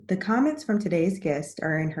The comments from today's guest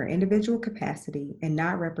are in her individual capacity and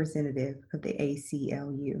not representative of the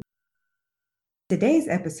ACLU. Today's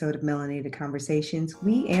episode of Melanated Conversations,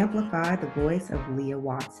 we amplify the voice of Leah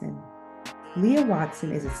Watson. Leah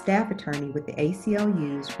Watson is a staff attorney with the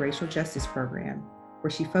ACLU's Racial Justice Program,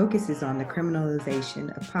 where she focuses on the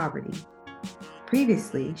criminalization of poverty.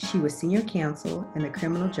 Previously, she was senior counsel in the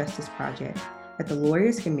Criminal Justice Project at the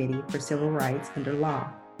Lawyers Committee for Civil Rights under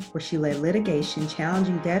Law, where she led litigation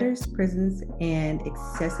challenging debtors, prisons, and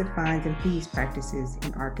excessive fines and fees practices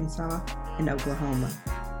in Arkansas and Oklahoma.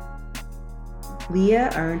 Leah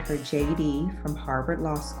earned her JD from Harvard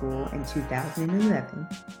Law School in 2011.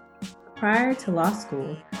 Prior to law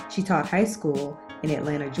school, she taught high school in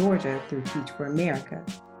Atlanta, Georgia through Teach for America,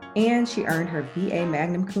 and she earned her BA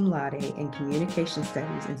Magna Cum Laude in Communication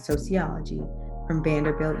Studies and Sociology from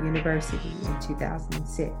Vanderbilt University in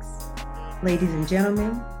 2006. Ladies and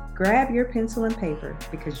gentlemen, grab your pencil and paper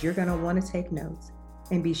because you're going to want to take notes,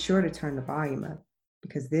 and be sure to turn the volume up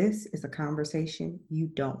because this is a conversation you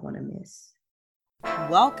don't want to miss.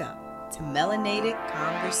 Welcome to Melanated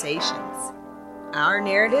Conversations, our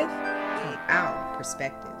narrative from our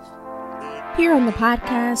perspective. Here on the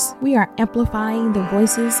podcast, we are amplifying the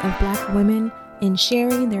voices of Black women and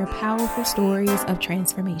sharing their powerful stories of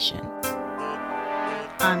transformation.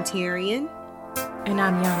 I'm Tyrion. And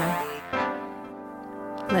I'm Yana.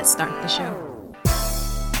 Let's start the show.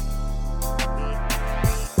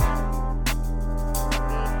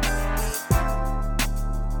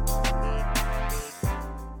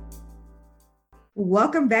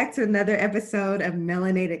 Welcome back to another episode of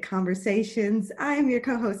Melanated Conversations. I am your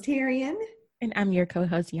co-host, Tyrion. And I'm your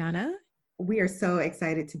co-host, Yana. We are so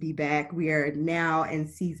excited to be back. We are now in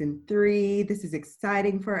season 3. This is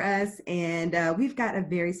exciting for us. And we've got a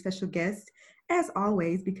very special guest, as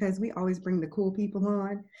always, because we always bring the cool people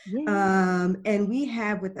on. Yeah. And we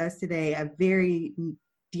have with us today a very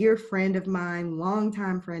dear friend of mine,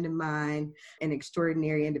 longtime friend of mine, an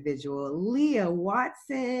extraordinary individual, Leah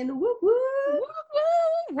Watson. Woo woo.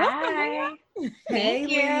 Hi. Hey,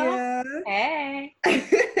 Leah. Hey.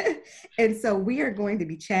 And so we are going to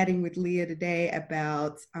be chatting with Leah today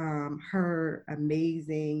about her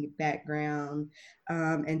amazing background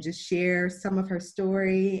and just share some of her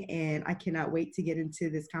story. And I cannot wait to get into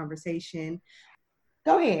this conversation.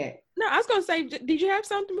 Go ahead. No, I was going to say, did you have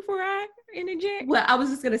something before I interject? Well, I was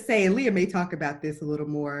just going to say, and Leah may talk about this a little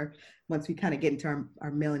more once we kind of get into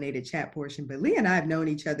our melanated chat portion. But Leah and I have known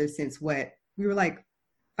each other since what? We were like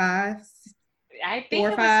 5, I think 4,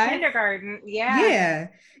 it was 5. kindergarten. Yeah.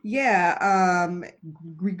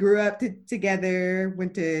 We grew up together,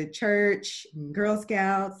 went to church, and Girl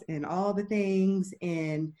Scouts, and all the things.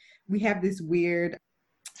 And we have this weird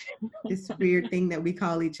thing that we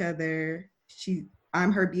call each other.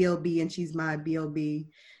 I'm her BLB and she's my BLB,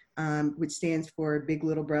 which stands for Big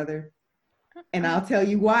Little Brother. And I'll tell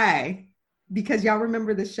you why. Because y'all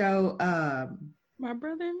remember the show My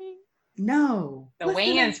Brother and Me? No. The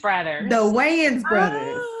Wayans brothers. The Wayans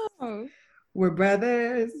brothers. Oh. We're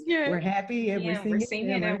brothers. Yeah. We're happy and we're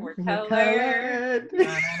singing and we're colored.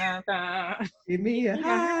 Give me a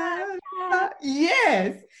high.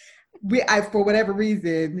 Yes. For whatever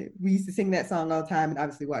reason, we used to sing that song all the time and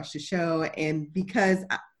obviously watch the show. And because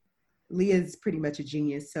Leah's pretty much a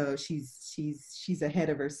genius, so she's ahead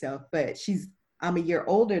of herself. But I'm a year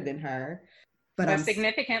older than her. But I'm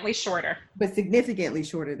significantly shorter. But significantly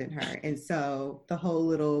shorter than her. And so the whole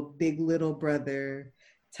little big little brother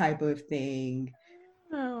type of thing.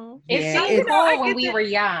 Oh. It seemed cool when we were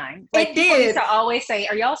young. Like it people did. used to always say,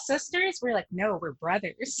 "Are y'all sisters?" We're like, "No, we're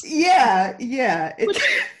brothers." Yeah. Which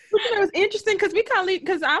was interesting because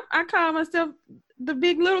I call myself the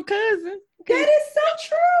big little cousin. That is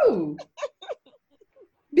so true.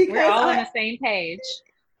 Because we're all on the same page.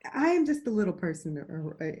 I am just a little person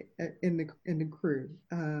in the crew,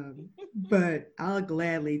 but I'll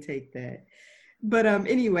gladly take that. But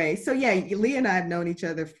anyway, so yeah, Leah and I have known each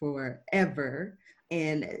other forever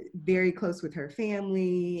and very close with her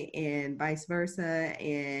family and vice versa.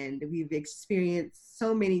 And we've experienced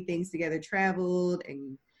so many things together, traveled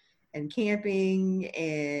and camping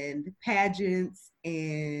and pageants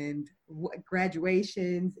and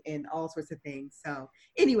graduations and all sorts of things. So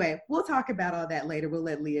anyway, we'll talk about all that later. We'll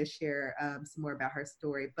let Leah share some more about her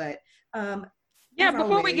story. But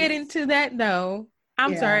before we get into that though,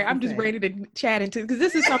 I'm sorry, I'm just ready to chat into, because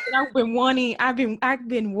this is something I've been wanting. I've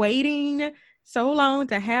been waiting so long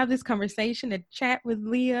to have this conversation, to chat with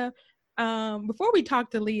Leah. Before we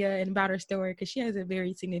talk to Leah and about her story, because she has a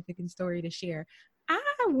very significant story to share, I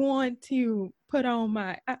want to put on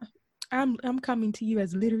my I'm coming to you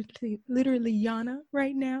as literally Yana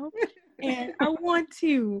right now. And I want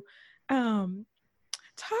to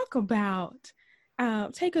talk about,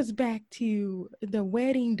 take us back to the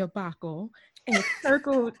wedding debacle in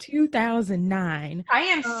Circle 2009. I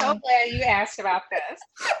am so glad you asked about this.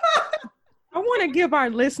 I want to give our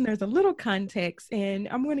listeners a little context, and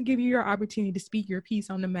I'm going to give you your opportunity to speak your piece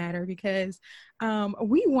on the matter because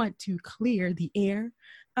we want to clear the air.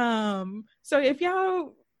 So if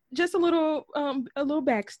y'all, just a little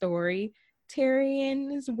backstory,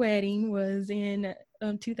 Terrian's wedding was in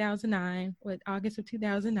 2009, August of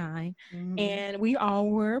 2009, and we all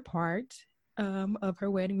were a part of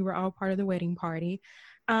her wedding. We were all part of the wedding party.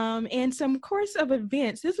 And some course of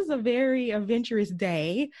events. This was a very adventurous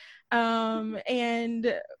day.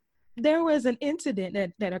 And there was an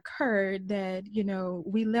incident that occurred that,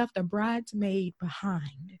 we left a bridesmaid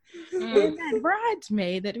behind. And that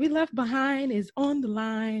bridesmaid that we left behind is on the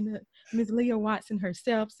line, Ms. Leah Watson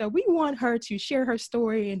herself. So we want her to share her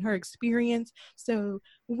story and her experience so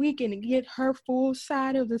we can get her full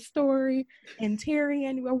side of the story. And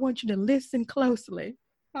Terrian, I want you to listen closely.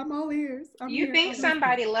 I'm all ears. You think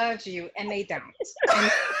somebody loves you and they don't.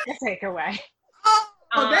 And that's the takeaway.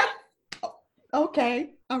 That's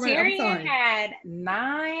okay. All right. Terrian had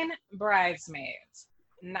 9 bridesmaids.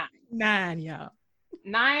 9, y'all.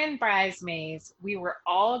 9 bridesmaids. We were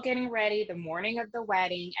all getting ready the morning of the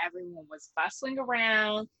wedding. Everyone was bustling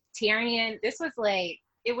around. Terrian,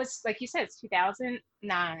 it was like you said, it's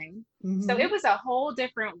 2009. So it was a whole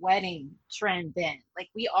different wedding trend then. Like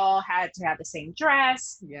we all had to have the same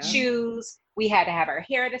dress, shoes. We had to have our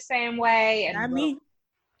hair the same way. And not me.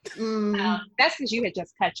 That's because you had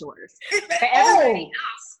just cut yours. But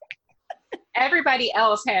everybody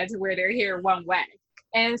else had to wear their hair one way.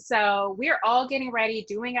 And so we're all getting ready,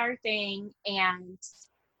 doing our thing. And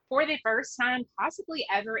for the first time, possibly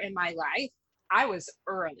ever in my life, I was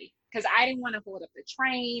early because I didn't want to hold up the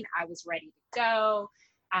train. I was ready to go.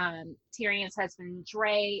 Terrian's husband,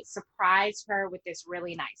 Dre, surprised her with this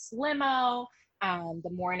really nice limo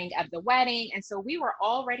the morning of the wedding. And so we were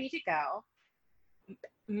all ready to go.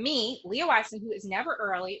 Me, Leah Watson, who is never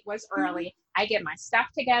early, was early. I get my stuff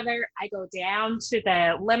together. I go down to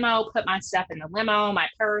the limo, put my stuff in the limo, my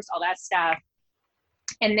purse, all that stuff.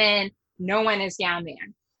 And then no one is down there.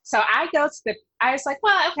 So I was like,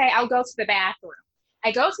 well, okay, I'll go to the bathroom.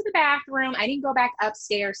 I go to the bathroom. I didn't go back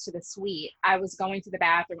upstairs to the suite. I was going to the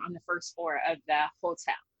bathroom on the first floor of the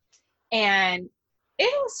hotel. And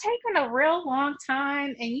it was taking a real long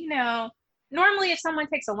time. And, normally if someone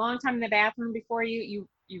takes a long time in the bathroom before you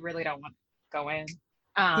really don't want to go in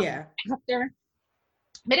after.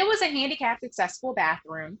 But it was a handicapped accessible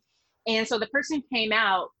bathroom. And so the person who came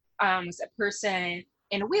out was a person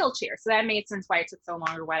in a wheelchair. So that made sense why it took so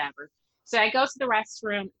long or whatever. So I go to the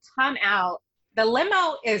restroom, come out. The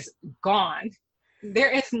limo is gone.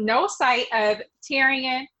 There is no sight of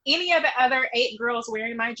Terrian, any of the other 8 girls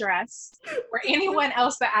wearing my dress, or anyone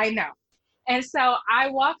else that I know. And so I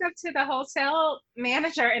walk up to the hotel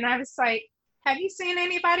manager and I was like, have you seen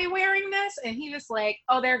anybody wearing this? And he was like,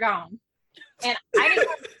 oh, they're gone. And I didn't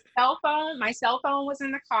have a cell phone. My cell phone was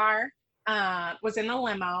in the car, was in the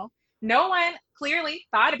limo. No one clearly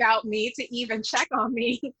thought about me to even check on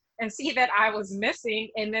me and see that I was missing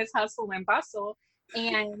in this hustle and bustle.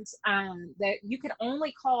 And that you could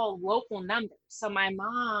only call local numbers. So my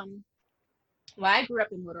mom, I grew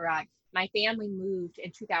up in Little Rock. My family moved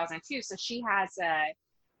in 2002. So she has a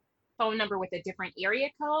phone number with a different area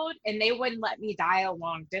code, and they wouldn't let me dial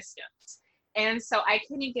long distance. And so I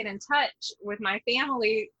couldn't get in touch with my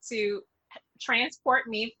family to transport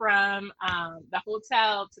me from the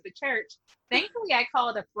hotel to the church. Thankfully, I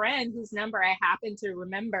called a friend whose number I happened to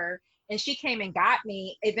remember, and she came and got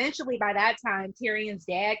me. Eventually, by that time, Terrian's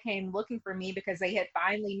dad came looking for me because they had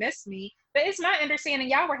finally missed me. But it's my understanding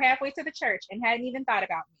y'all were halfway to the church and hadn't even thought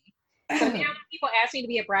about me. So now when people ask me to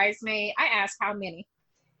be a bridesmaid, I ask how many.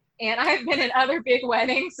 And I've been in other big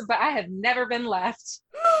weddings, but I have never been left.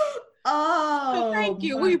 So thank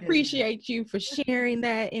you. We appreciate you for sharing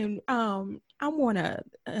that. And I want to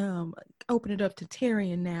open it up to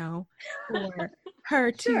Terrian now for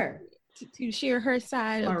her to share her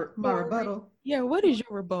side of my rebuttal. Yeah, what is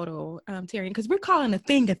your rebuttal, Terrian? Because we're calling a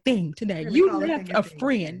thing today. You left a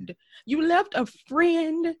friend. You left a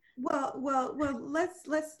friend. Well.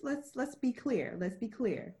 Let's be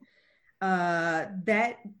clear.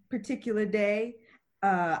 That particular day,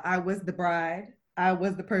 I was the bride. I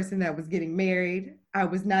was the person that was getting married. I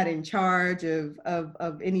was not in charge of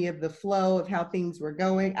any of the flow of how things were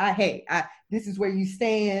going. This is where you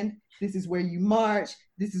stand. This is where you march.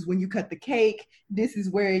 This is when you cut the cake. This is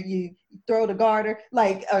where you throw the garter,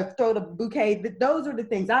 throw the bouquet. Those are the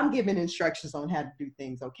things. I'm giving instructions on how to do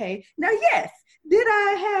things, okay? Now, yes, did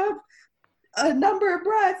I have a number of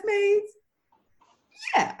bridesmaids?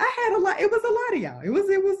 Yeah, I had a lot. It was a lot of y'all. It was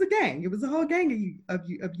a gang. It was a whole gang of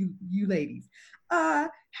you ladies.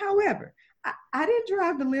 However, I didn't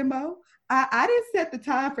drive the limo. I didn't set the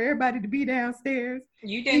time for everybody to be downstairs.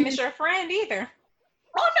 You didn't miss your friend either.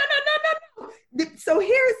 Oh, no. So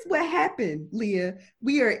here's what happened, Leah.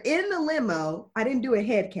 We are in the limo. I didn't do a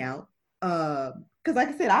head count. Because like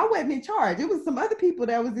I said, I wasn't in charge. It was some other people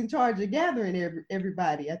that was in charge of gathering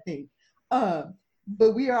everybody, I think.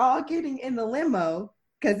 But we are all getting in the limo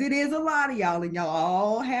because it is a lot of y'all, and y'all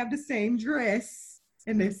all have the same dress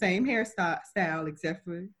and the same hairstyle, except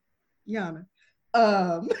for Yana.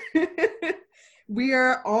 We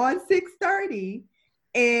are on 6:30,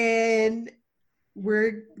 and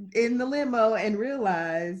we're in the limo and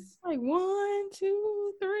realize, like 1,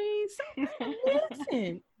 2, 3,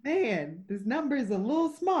 listen. Man, this number is a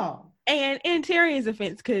little small. And in Tyrian's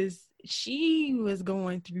offense, because she was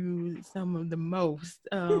going through some of the most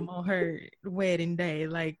on her wedding day.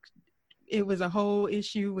 Like, it was a whole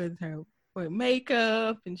issue with her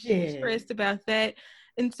makeup, and she was stressed about that.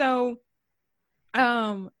 And so,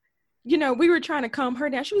 we were trying to calm her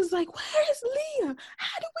down. She was like, "Where's Leah?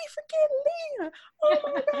 How did we forget Leah? Oh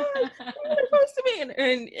my God, we were supposed to be."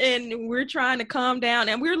 And we're trying to calm down,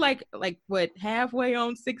 and we're like what, halfway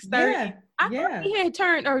on 6:30. I thought he had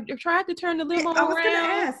turned or tried to turn the limo around. I was gonna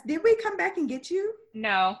ask, did we come back and get you?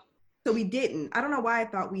 No. So we didn't. I don't know why I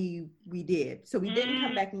thought we did. So we didn't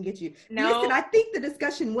come back and get you. No. Listen, I think the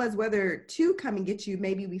discussion was whether to come and get you.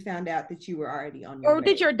 Maybe we found out that you were already on your way. Or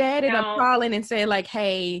did your dad end up calling and say like,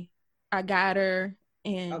 "Hey, I got her"?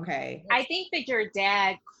 And okay. I think that your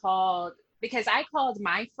dad called because I called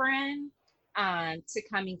my friend to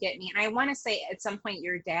come and get me. And I want to say at some point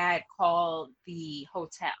your dad called the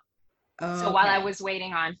hotel. So while I was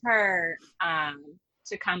waiting on her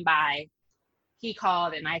to come by, he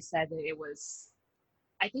called and I said that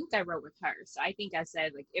I think I wrote with her. So I think I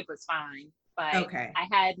said like it was fine, but I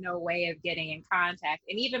had no way of getting in contact.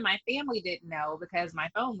 And even my family didn't know because my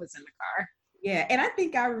phone was in the car. Yeah. And I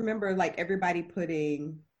think I remember like everybody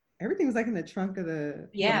putting, everything was like in the trunk of the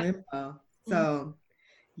limo. So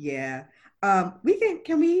yeah.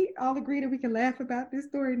 Can we all agree that we can laugh about this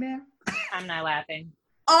story now? I'm not laughing.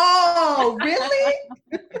 Oh, really?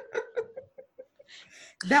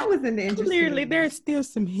 That was an interesting. Clearly, there's still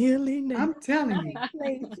some healing. I'm telling you.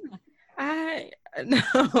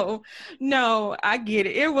 No, I get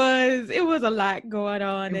it. It was a lot going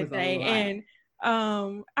on that day, and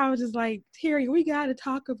I was just like, Terry, we got to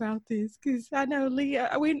talk about this because I know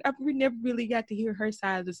Leah. We never really got to hear her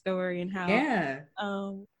side of the story and how. Yeah.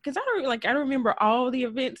 Because I don't remember all the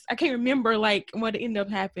events. I can't remember like what ended up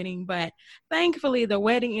happening, but thankfully the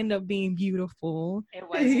wedding ended up being beautiful. It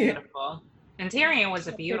was beautiful. And Tyrian was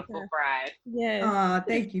a beautiful bride. Yes.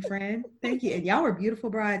 Thank you, friend. Thank you. And y'all were beautiful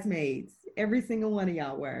bridesmaids. Every single one of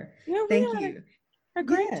y'all were. Yeah, thank you. A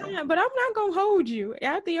great time. But I'm not gonna hold you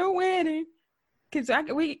after your wedding. Cause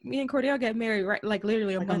me and Cordell got married right like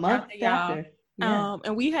literally a month after. Yeah.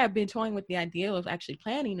 And we have been toying with the idea of actually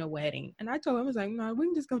planning a wedding. And I told him, I was like, no, we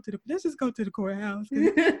can just let's just go to the courthouse.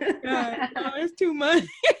 God, no, it's too much.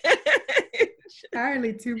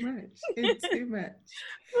 Entirely too much. It's too much.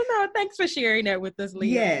 Well, no, thanks for sharing that with us,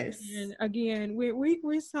 Leah. Yes. And again,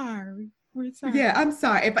 we're sorry. We're sorry. Yeah, I'm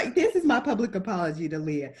sorry. This is my public apology to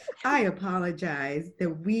Leah. I apologize that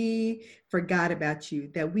we forgot about you,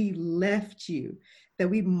 that we left you, that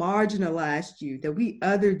we marginalized you, that we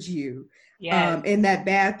othered you in that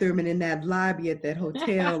bathroom and in that lobby at that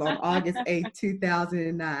hotel on August 8th,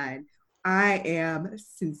 2009. I am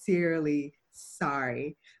sincerely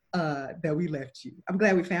sorry that we left you. I'm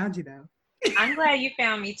glad we found you, though. I'm glad you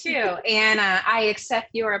found me, too. And I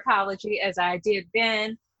accept your apology as I did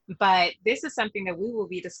then. But this is something that we will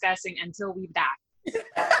be discussing until we die.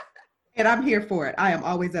 And I'm here for it. I am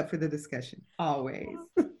always up for the discussion. Always.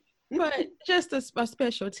 But just a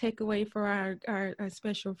special takeaway for our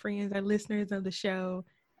special friends, our listeners of the show.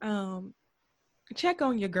 Check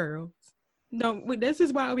on your girls. No, this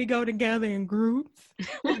is why we go together in groups.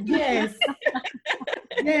 Yes.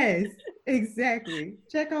 Yes, exactly.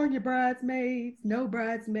 Check on your bridesmaids. No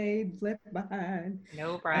bridesmaids left behind.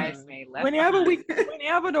 No bridesmaid left behind.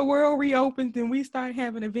 Whenever the world reopens and we start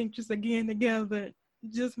having adventures again together,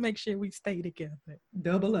 just make sure we stay together.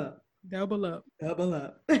 Double up. Double up. Double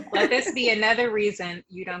up. Let this be another reason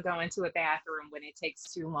you don't go into a bathroom when it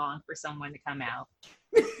takes too long for someone to come out.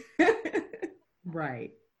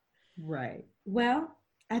 Right. Right. Well,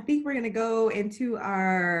 I think we're going to go into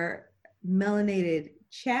our melanated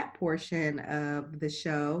chat portion of the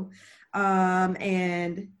show.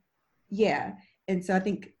 And yeah. And so I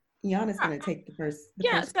think Yana's going to take the first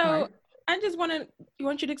part. I just want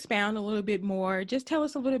you to expound a little bit more. Just tell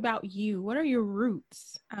us a little about you. What are your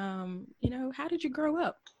roots? How did you grow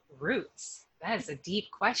up? Roots. That is a deep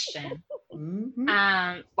question. Mm-hmm.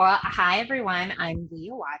 Well, hi everyone. I'm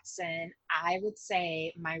Leah Watson. I would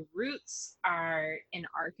say my roots are in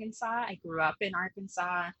Arkansas. I grew up in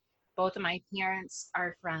Arkansas. Both of my parents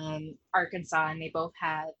are from Arkansas, and they both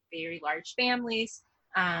have very large families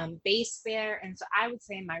based there. And so I would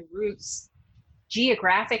say my roots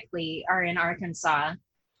geographically are in Arkansas.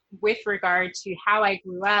 With regard to how I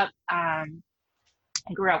grew up, I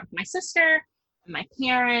grew up with my sister, my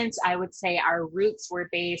parents. I would say our roots were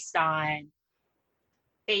based on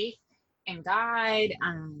faith in God,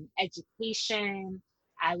 education.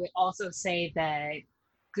 I would also say that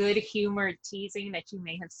good humored teasing that you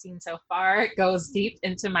may have seen so far goes deep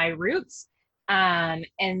into my roots. And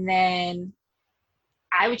then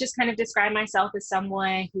I would just kind of describe myself as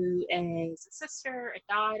someone who is a sister,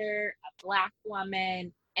 a daughter, a Black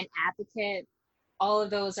woman, an advocate. All of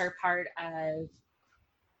those are part of,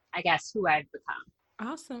 I guess, who I've become.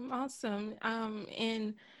 Awesome.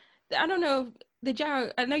 And I don't know,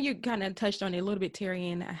 I know you kind of touched on it a little bit, Terry,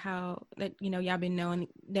 and how that,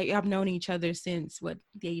 y'all known each other since the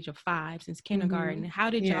age of 5, since kindergarten. Mm-hmm. How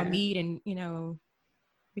did y'all meet and,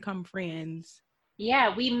 become friends?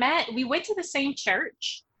 Yeah, we went to the same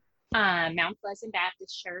church, Mount Pleasant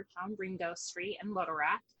Baptist Church on Ringo Street in Little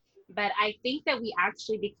Rock. But I think that we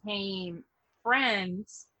actually became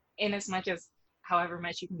friends in as much as however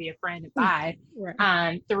much you can be a friend at 5,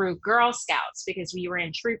 right. Through Girl Scouts, because we were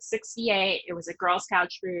in Troop 68. It was a Girl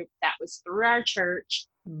Scout troop that was through our church.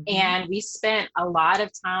 Mm-hmm. And we spent a lot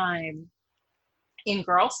of time in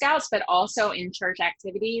Girl Scouts, but also in church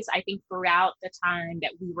activities. I think throughout the time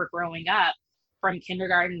that we were growing up, from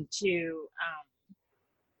kindergarten to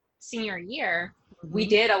senior year, mm-hmm. we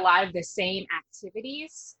did a lot of the same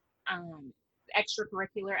activities,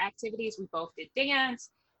 extracurricular activities. We both did dance,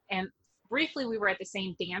 and briefly we were at the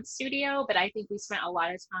same dance studio, but I think we spent a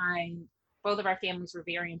lot of time, both of our families were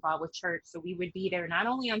very involved with church. So we would be there not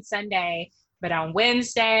only on Sunday, but on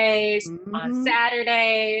Wednesdays, mm-hmm. on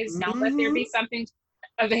Saturdays. Mm-hmm. Don't let there be something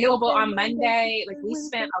available on Monday. Like, we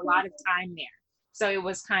spent a lot of time there. So it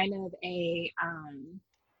was kind of it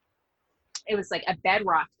was like a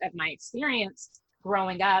bedrock of my experience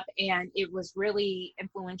growing up. And it was really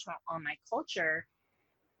influential on my culture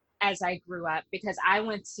as I grew up, because I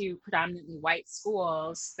went to predominantly white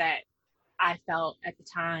schools that I felt at the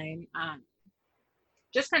time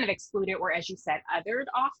just kind of excluded, or, as you said, othered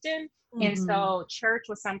often. Mm-hmm. And so church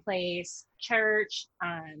was someplace,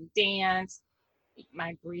 dance,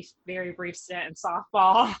 my very brief stint in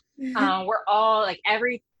softball, we're all like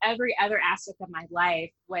every other aspect of my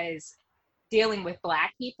life was dealing with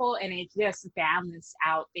Black people, and it just balanced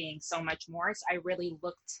out being so much more. So I really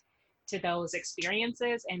looked to those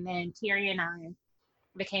experiences, and then Terry and I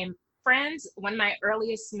became friends. One of my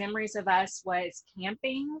earliest memories of us was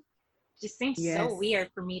camping. Just seems so weird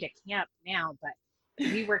for me to camp now, but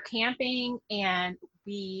we were camping, and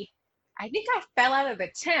I think I fell out of the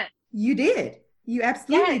tent. You did. You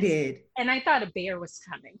absolutely did. And I thought a bear was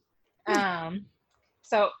coming.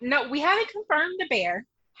 So no, we haven't confirmed the bear.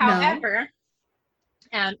 However,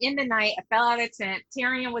 in the night, I fell out of the tent.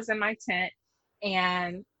 Tyrion was in my tent,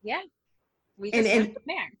 and we just went from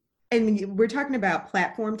there. And we're talking about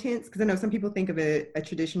platform tents, because I know some people think of a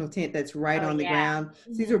traditional tent that's right on the ground.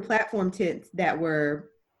 Mm-hmm. So these were platform tents that were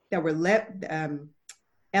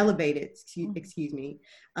elevated, excuse me.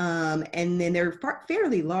 And then they're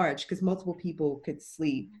fairly large because multiple people could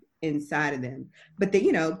sleep inside of them. But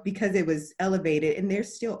because it was elevated and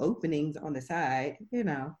there's still openings on the side,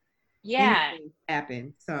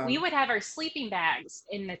 happen. So we would have our sleeping bags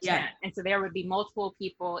in the tent, and so there would be multiple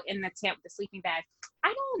people in the tent with the sleeping bags.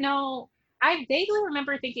 I don't know. I vaguely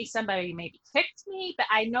remember thinking somebody maybe kicked me, but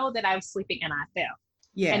I know that I was sleeping and I fell.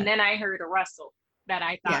 Yeah. And then I heard a rustle that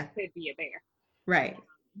I thought could be a bear. Right.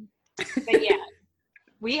 But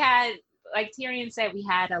we had, like Tyrion said, we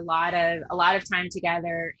had a lot of time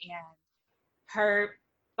together, and her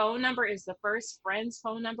phone number is the first friend's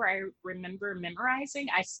phone number I remember memorizing.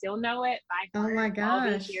 I still know it by heart. Oh my gosh. All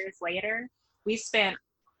these years later. We spent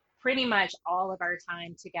pretty much all of our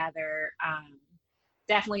time together.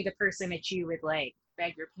 Definitely the person that you would like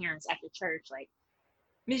beg your parents after church, like,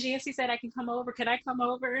 Miss Yancy said I can come over. Can I come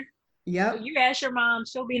over? Yep. You ask your mom,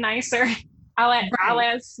 she'll be nicer. I'll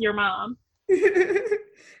ask your mom.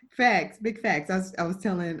 Facts, big facts. I was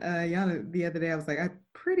telling Yana the other day, I was like, I'm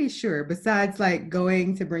pretty sure besides like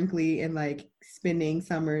going to Brinkley and like spending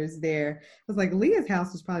summers there, I was like, Leah's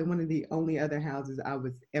house was probably one of the only other houses I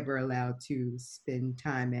was ever allowed to spend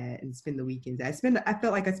time at and spend the weekends. I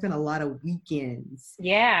felt like I spent a lot of weekends.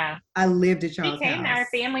 Yeah. I lived at y'all's She came house. to our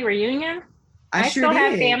family reunion. I sure still did.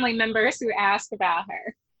 have family members who ask about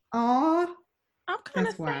her. Aw. I'm kind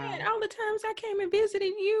of sad. All the times I came and visited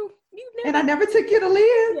you, and I never took you to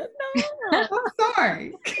Leah. No. I'm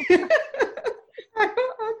sorry.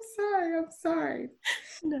 I'm sorry.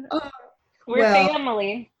 No. We're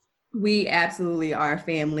family. We absolutely are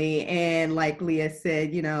family, and like Leah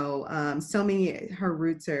said, so many her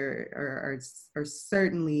roots are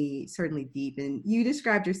certainly deep. And you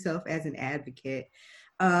described yourself as an advocate.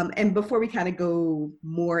 And before we kind of go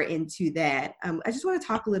more into that, I just want to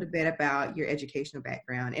talk a little bit about your educational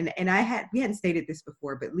background. And we hadn't stated this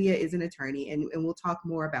before, but Leah is an attorney, and we'll talk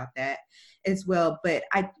more about that as well. But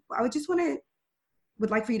I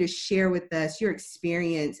would like for you to share with us your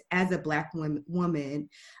experience as a Black woman,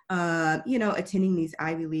 attending these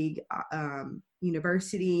Ivy League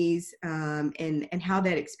universities, and how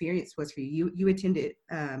that experience was for you. You attended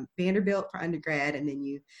Vanderbilt for undergrad, and then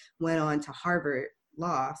you went on to Harvard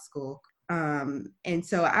Law School. And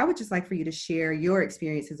so I would just like for you to share your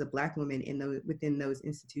experience as a Black woman within those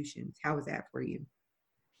institutions. How was that for you?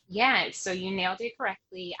 Yeah, so you nailed it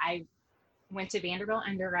correctly. I went to Vanderbilt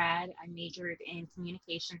undergrad. I majored in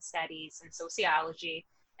communication studies and sociology,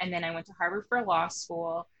 and then I went to Harvard for law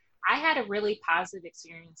school. I had a really positive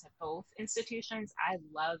experience at both institutions. I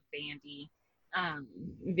love Vandy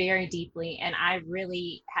very deeply, and I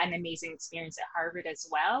really had an amazing experience at Harvard as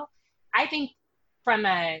well. I think from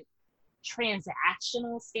a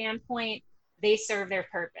transactional standpoint, they serve their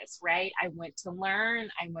purpose, right? I went to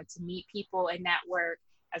learn, I went to meet people and network.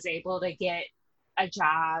 I was able to get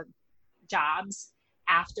jobs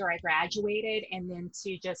after I graduated, and then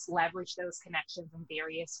to just leverage those connections in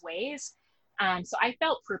various ways. So I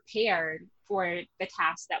felt prepared for the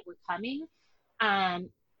tasks that were coming.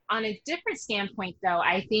 On a different standpoint, though,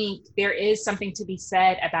 I think there is something to be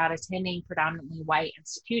said about attending predominantly white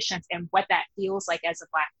institutions and what that feels like as a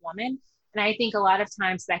Black woman. And I think a lot of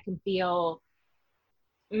times that can feel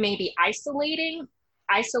maybe isolated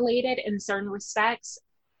in certain respects.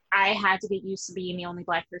 I had to get used to being the only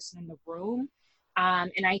Black person in the room.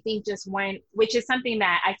 And I think which is something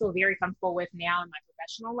that I feel very comfortable with now in my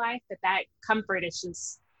professional life, that comfort is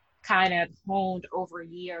just kind of honed over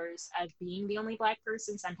years of being the only Black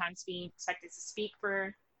person, sometimes being expected to speak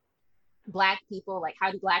for Black people. Like,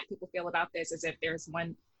 how do Black people feel about this, as if there's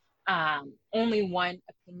only one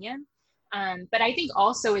opinion. But I think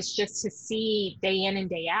also it's just to see day in and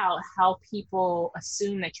day out how people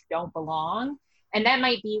assume that you don't belong. And that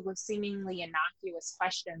might be with seemingly innocuous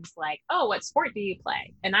questions like, oh, what sport do you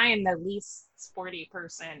play? And I am the least sporty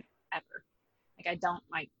person ever. Like, I don't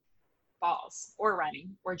like balls or running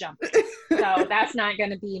or jumping. So that's not going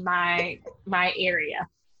to be my area.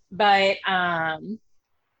 But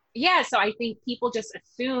yeah, so I think people just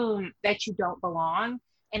assume that you don't belong,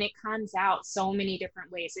 and it comes out so many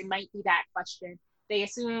different ways. It might be that question.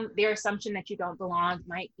 Their assumption that you don't belong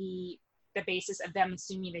might be the basis of them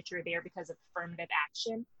assuming that you're there because of affirmative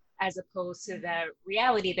action, as opposed to the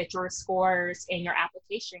reality that your scores and your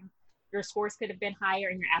scores could have been higher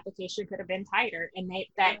and your application could have been tighter. And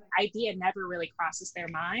that idea never really crosses their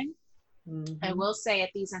mind. Mm-hmm. I will say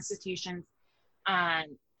at these institutions, I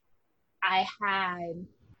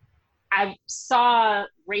I saw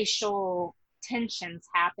racial tensions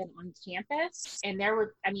happen on campus. And there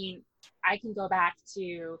were, I mean, I can go back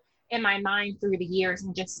to in my mind through the years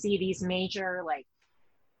and just see these major like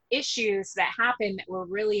issues that happened that were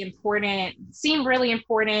really important, seemed really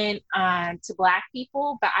important to Black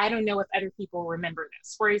people, but I don't know if other people remember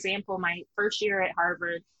this. For example, my first year at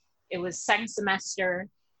Harvard, it was second semester,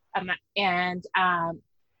 and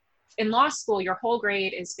in law school, your whole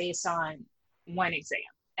grade is based on one exam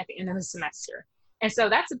at the end of the semester. And so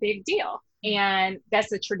that's a big deal. And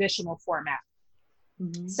that's a traditional format.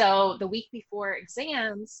 Mm-hmm. So the week before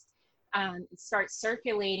exams,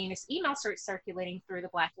 this email starts circulating through the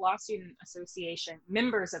Black Law Student Association,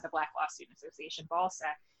 members of the Black Law Student Association, BALSA,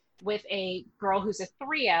 with a girl who's a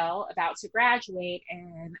 3L about to graduate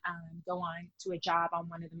and go on to a job on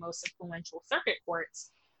one of the most influential circuit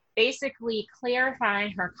courts, basically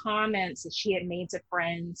clarifying her comments that she had made to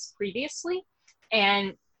friends previously.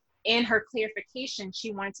 And in her clarification,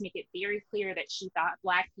 she wanted to make it very clear that she thought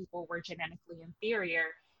Black people were genetically inferior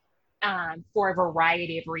for a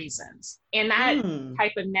variety of reasons. And that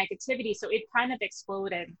type of negativity, so it kind of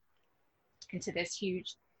exploded into this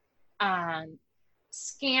huge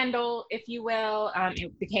scandal, if you will.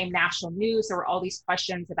 It became national news. There were all these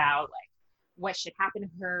questions about like what should happen to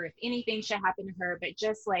her, if anything should happen to her. But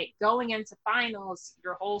just like going into finals,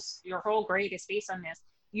 your whole grade is based on this.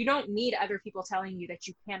 You don't need other people telling you that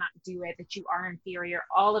you cannot do it, that you are inferior.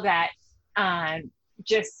 All of that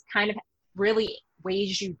just kind of really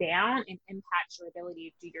weighs you down and impacts your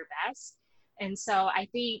ability to do your best. And so I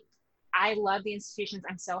think I love the institutions.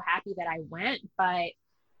 I'm so happy that I went, but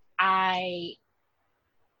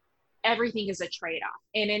everything is a trade-off.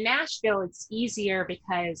 And in Nashville, it's easier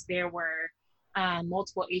because there were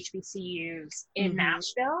multiple HBCUs in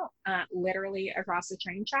Nashville, literally across the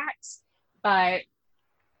train tracks. But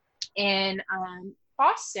in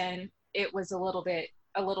Boston, it was a little bit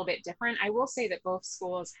different. I will say that both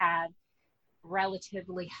schools had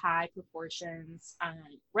relatively high proportions,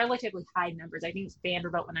 relatively high numbers. I think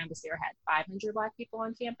Vanderbilt, when I was there, had 500 Black people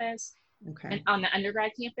on campus, and on the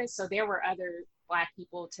undergrad campus. So there were other Black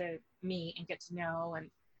people to meet and get to know and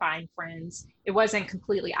find friends. It wasn't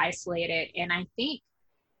completely isolated. And I think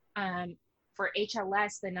for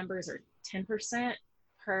HLS, the numbers are 10%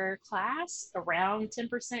 per class, around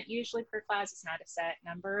 10% usually per class. It's not a set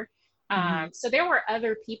number. So there were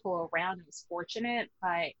other people around. It was fortunate,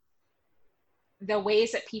 but the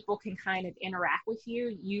ways that people can kind of interact with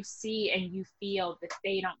you, you see and you feel that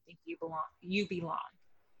they don't think you belong.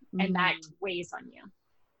 And that weighs on you.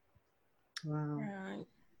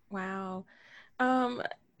 Wow.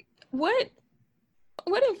 What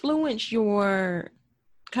influenced your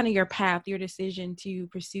path, your decision to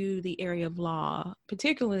pursue the area of law,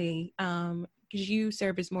 particularly because you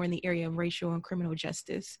service more in the area of racial and criminal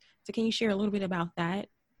justice? So can you share a little bit about that?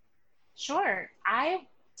 Sure.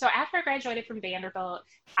 So after I graduated from Vanderbilt,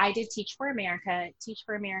 I did Teach for America. Teach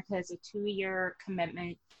for America is a 2-year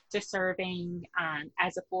commitment to serving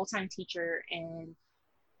as a full-time teacher in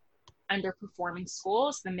underperforming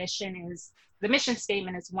schools. The mission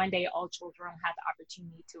statement is one day all children will have the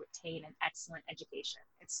opportunity to attain an excellent education.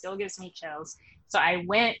 It still gives me chills. So I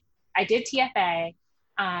did TFA.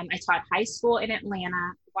 I taught high school in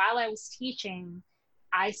Atlanta. While I was teaching,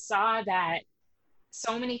 I saw that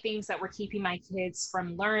so many things that were keeping my kids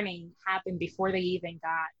from learning happened before they even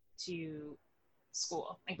got to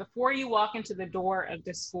school. Like before you walk into the door of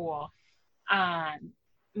the school,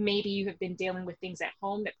 maybe you have been dealing with things at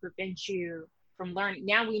home that prevent you from learning.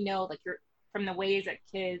 Now we know, like, from the ways that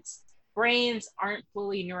kids' brains aren't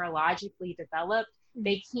fully neurologically developed,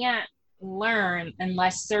 they can't learn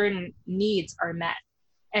unless certain needs are met.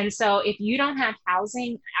 And so if you don't have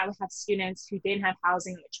housing, I would have students who didn't have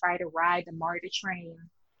housing that try to ride the MARTA train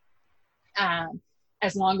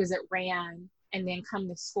as long as it ran and then come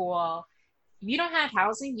to school. If you don't have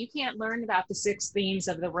housing, you can't learn about the 6 themes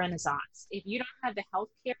of the Renaissance. If you don't have the health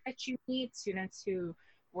care that you need, students who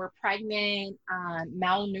were pregnant,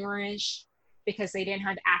 malnourished because they didn't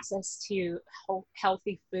have access to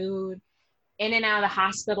healthy food, in and out of the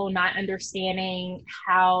hospital, not understanding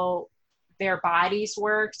how their bodies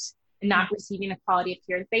worked, not receiving the quality of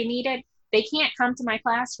care that they needed, they can't come to my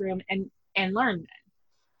classroom and learn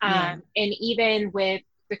then. And even with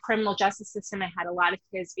the criminal justice system, I had a lot of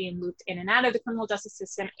kids being looped in and out of the criminal justice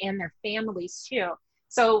system and their families too.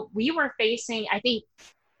 So we were facing, I think,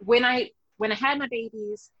 when I had my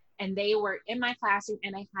babies and they were in my classroom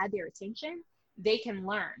and I had their attention, they can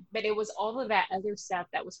learn. But it was all of that other stuff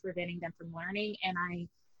that was preventing them from learning. And I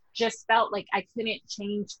just felt like I couldn't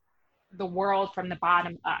change the world from the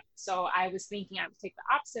bottom up. So I was thinking I would take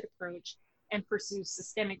the opposite approach and pursue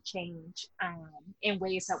systemic change in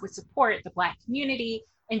ways that would support the Black community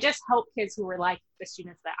and just help kids who were like the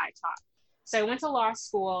students that I taught. So I went to law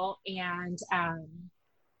school and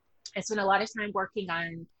I spent a lot of time working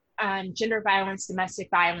on gender violence, domestic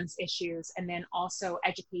violence issues, and then also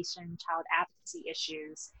education, child advocacy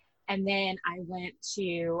issues. And then I went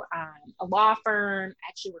to a law firm,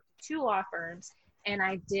 actually worked with 2 law firms, and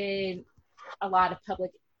I did a lot of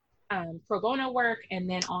public pro bono work and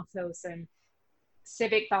then also some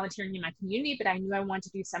civic volunteering in my community. But I knew I wanted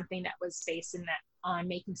to do something that was based in that on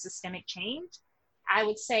making systemic change. I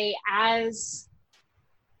would say I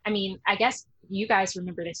guess you guys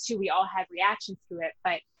remember this too. We all had reactions to it,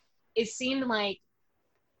 but it seemed like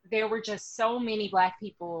there were just so many Black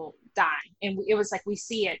people dying. And it was like, we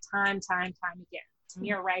see it time again.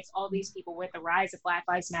 Tamir Rice, all these people with the rise of Black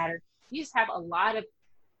Lives Matter. You just have a lot of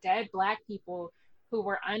dead Black people who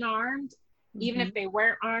were unarmed. Even if they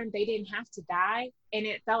weren't armed, they didn't have to die. And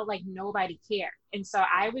it felt like nobody cared. And so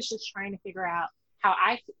I was just trying to figure out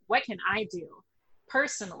what can I do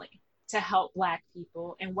personally to help Black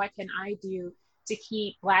people, and what can I do to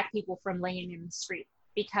keep Black people from laying in the street?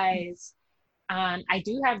 Because I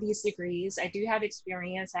do have these degrees, I do have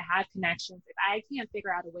experience, I have connections. If I can't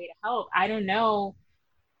figure out a way to help, I don't know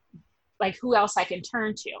like who else I can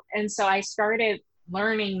turn to. And so I started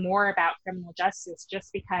learning more about criminal justice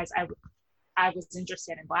just because I was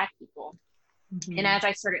interested in Black people. Mm-hmm. And as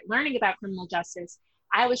I started learning about criminal justice,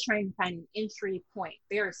 I was trying to find an entry point.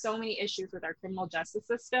 There are so many issues with our criminal justice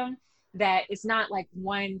system that it's not like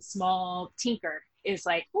one small tinker is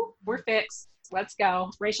like, we're fixed, let's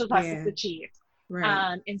go, racial justice achieved.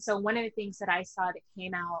 Right. And so one of the things that I saw that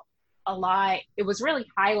came out a lot, it was really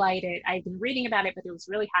highlighted, I've been reading about it, but it was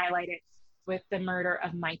really highlighted with the murder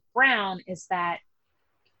of Mike Brown, is that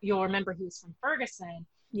you'll remember he was from Ferguson.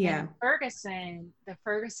 Yeah. The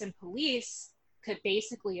Ferguson police could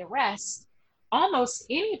basically arrest almost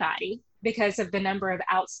anybody because of the number of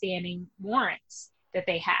outstanding warrants that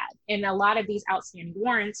they had. And a lot of these outstanding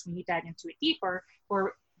warrants, when you dug into it deeper,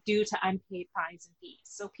 were due to unpaid fines and fees.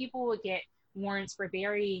 So people would get warrants for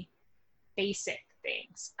very basic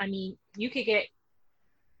things. I mean, you could get,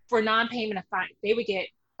 for non-payment of fine, they would get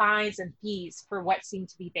fines and fees for what seemed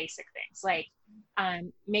to be basic things, like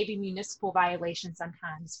maybe municipal violations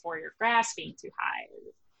sometimes for your grass being too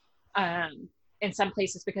high, in some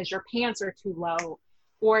places because your pants are too low,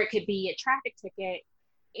 or it could be a traffic ticket.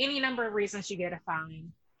 Any number of reasons you get a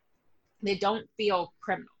fine. They don't feel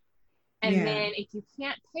criminal. And then if you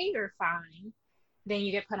can't pay your fine, then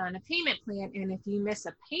you get put on a payment plan. And if you miss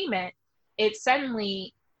a payment, it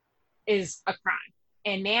suddenly is a crime.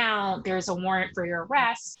 And now there's a warrant for your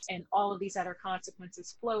arrest, and all of these other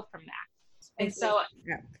consequences flow from that. And so,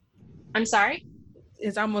 I'm sorry?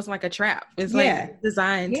 It's almost like a trap. It's like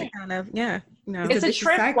designed to kind of, It's a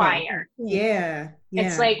tripwire. Yeah.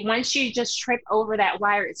 It's like once you just trip over that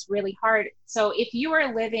wire, it's really hard. So if you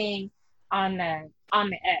are living on the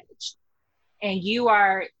edge, and you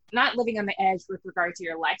are not living on the edge with regard to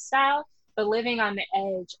your lifestyle, but living on the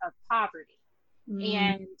edge of poverty,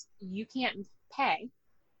 and you can't pay,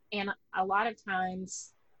 and a lot of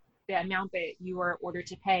times the amount that you are ordered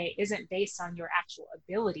to pay isn't based on your actual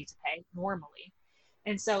ability to pay normally.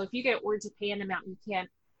 And so if you get ordered to pay an amount you can't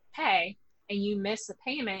pay, and you miss a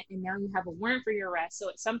payment, and now you have a warrant for your arrest, so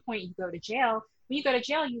at some point you go to jail. When you go to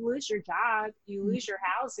jail, you lose your job, you lose your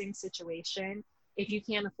housing situation if you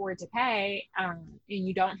can't afford to pay, and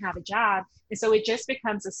you don't have a job. And so it just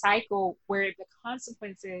becomes a cycle where the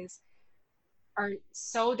consequences are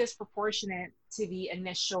so disproportionate to the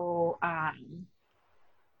initial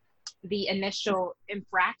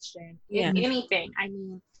infraction. If anything, I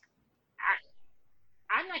mean,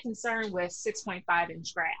 I'm not concerned with 6.5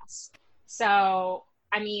 inch grass. So,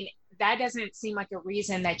 I mean, that doesn't seem like a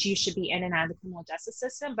reason that you should be in and out of the criminal justice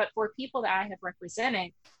system. But for people that I have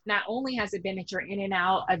represented, not only has it been that you're in and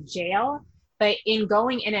out of jail, but in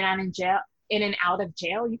going in and out of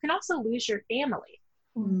jail, you can also lose your family.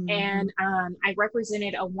 Mm-hmm. And I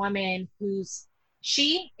represented a woman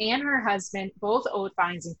she and her husband both owed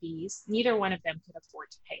fines and fees. Neither one of them could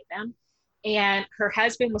afford to pay them. And her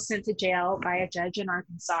husband was sent to jail by a judge in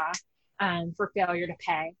Arkansas for failure to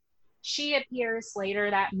pay. She appears later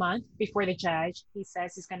that month before the judge. He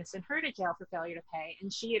says he's going to send her to jail for failure to pay.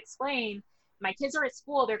 And she explained, my kids are at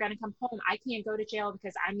school. They're going to come home. I can't go to jail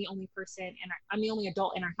because I'm the only person and I'm the only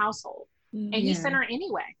adult in our household. And he sent her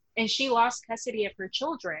anyway. And she lost custody of her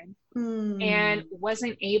children and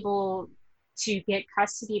wasn't able to get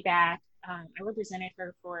custody back. I represented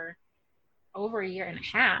her for over 1.5 years,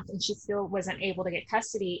 and she still wasn't able to get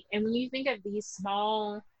custody. And when you think of these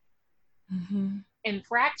small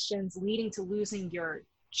infractions leading to losing your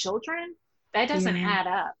children, that doesn't add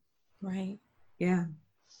up. Right. Yeah.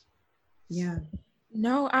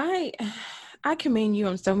 No, I commend you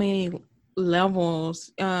on so many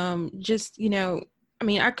levels. Just, I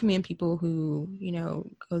mean, I commend people who,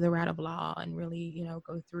 go the route of law and really,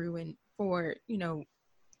 go through and for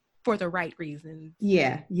the right reasons.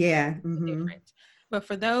 Yeah. Mm-hmm. But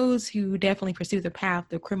for those who definitely pursue the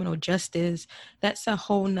path of criminal justice, that's a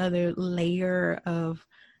whole nother layer of,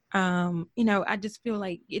 I just feel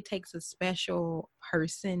like it takes a special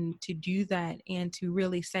person to do that and to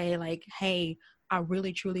really say like, hey, I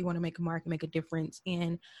really truly want to make a mark and make a difference.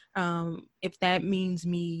 And if that means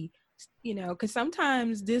me, because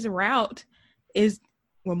sometimes this route is,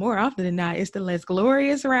 well, more often than not, it's the less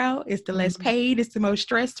glorious route. It's the less paid. It's the most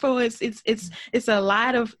stressful. It's a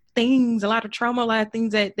lot of things, a lot of trauma, a lot of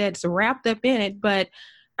things that's wrapped up in it. But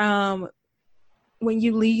when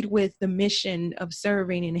you lead with the mission of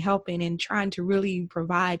serving and helping and trying to really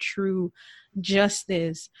provide true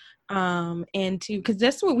justice, and to, because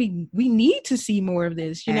that's what we need to see more of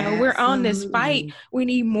this. You know, Absolutely. we're on this fight. We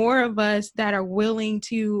need more of us that are willing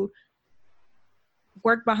to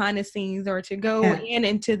work behind the scenes or to go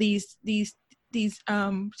into these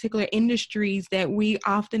particular industries that we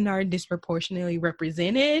often are disproportionately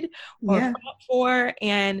represented or fought for.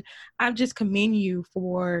 And I just commend you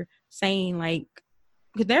for saying, like,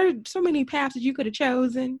 because there are so many paths that you could have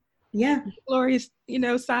chosen. Yeah. Glorious, you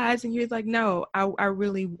know, sides. And you're like, no, I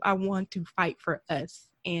want to fight for us.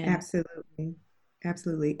 And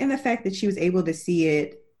absolutely. And the fact that she was able to see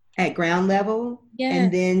it at ground level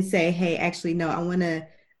and then say, hey, actually, no, I want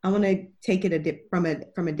to take it from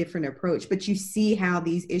a different approach. But you see how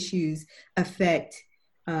these issues affect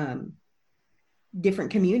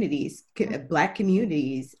different communities, Black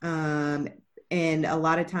communities, and a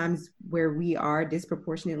lot of times where we are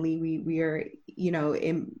disproportionately, we are, you know,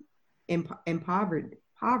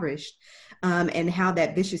 impoverished, and how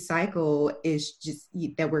that vicious cycle is just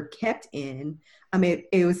that we're kept in. I mean,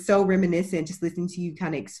 it was so reminiscent just listening to you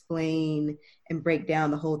kind of explain and break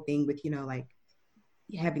down the whole thing with, you know, like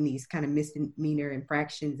having these kind of misdemeanor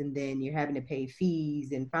infractions, and then you're having to pay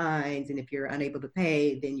fees and fines, and if you're unable to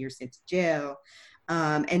pay, then you're sent to jail.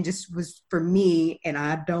 And just was, for me, and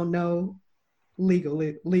I don't know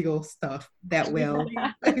legal stuff that well,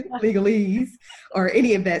 legalese or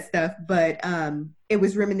any of that stuff, but it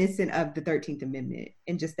was reminiscent of the 13th Amendment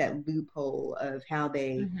and just that loophole of how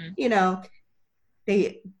they, you know,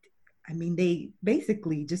 they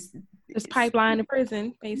basically just pipeline to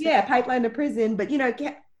prison, basically. Yeah, pipeline to prison, but, you know,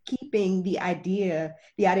 keeping the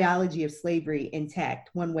ideology of slavery intact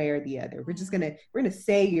one way or the other. We're gonna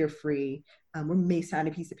say you're free. We may sign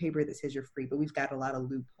a piece of paper that says you're free, but we've got a lot of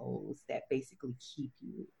loopholes that basically keep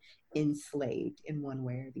you enslaved in one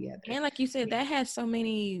way or the other. And like you said, that has so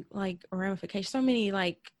many like ramifications, so many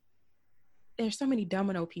like, there's so many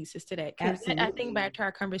domino pieces to that. Because I think back to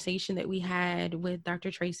our conversation that we had with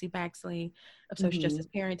Dr. Tracy Baxley of Social Justice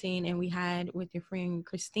Parenting, and we had with your friend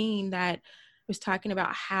Christine, that was talking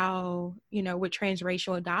about how, you know, with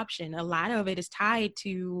transracial adoption, a lot of it is tied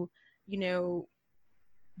to, you know,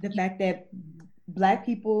 the fact that Black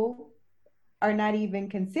people are not even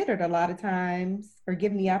considered a lot of times or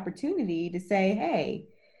given the opportunity to say, hey,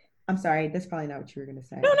 I'm sorry, that's probably not what you were going to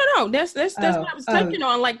say. No. That's what I was touching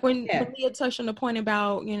on. Like when Leah touched on the point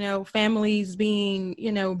about, you know, families being,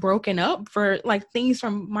 you know, broken up for like things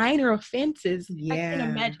from minor offenses. Yeah. I can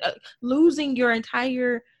imagine losing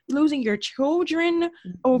your children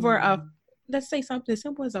over let's say something as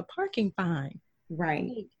simple as a parking fine.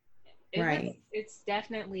 Right. It's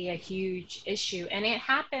definitely a huge issue. And it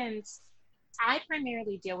happens, I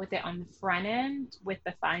primarily deal with it on the front end with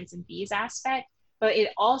the fines and fees aspect, but it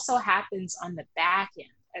also happens on the back end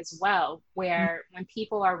as well, where when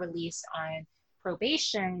people are released on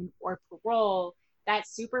probation or parole, that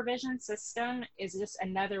supervision system is just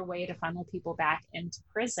another way to funnel people back into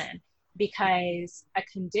prison, because a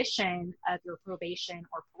condition of your probation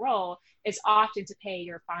or parole is often to pay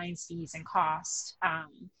your fines, fees, and costs.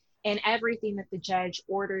 And everything that the judge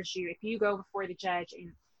orders you, if you go before the judge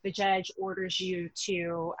and the judge orders you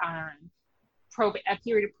to a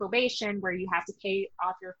period of probation where you have to pay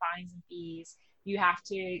off your fines and fees, you have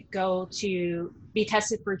to go to be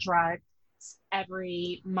tested for drugs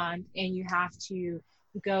every month, and you have to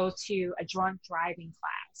go to a drunk driving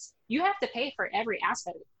class. You have to pay for every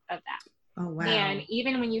aspect of that. Oh, wow. And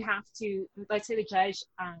even when you have to, let's say the judge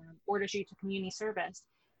orders you to community service,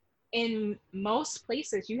 in most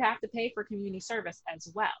places you have to pay for community service as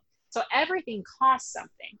well. So everything costs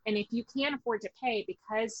something. And if you can't afford to pay,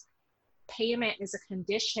 because payment is a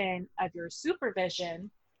condition of your supervision,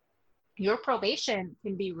 your probation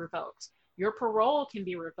can be revoked. Your parole can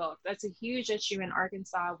be revoked. That's a huge issue in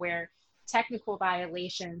Arkansas, where technical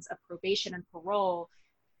violations of probation and parole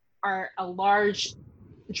are a large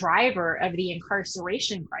driver of the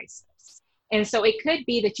incarceration crisis. And so it could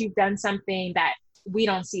be that you've done something that we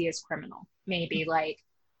don't see as criminal, maybe like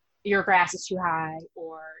your grass is too high,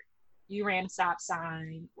 or you ran a stop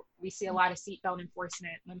sign. We see a lot of seatbelt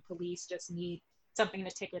enforcement when police just need something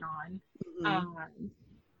to ticket on.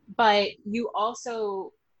 But you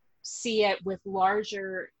also see it with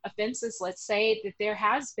larger offenses. Let's say that there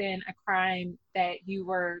has been a crime that you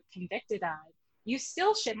were convicted of. You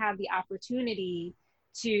still should have the opportunity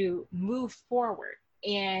to move forward.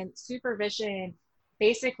 And supervision,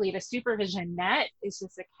 basically the supervision net is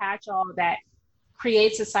just a catch-all that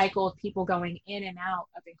creates a cycle of people going in and out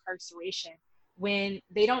of incarceration when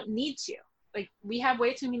they don't need to. Like, we have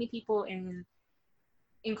way too many people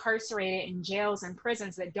incarcerated in jails and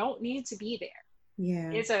prisons that don't need to be there.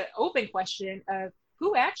 Yeah. It's an open question of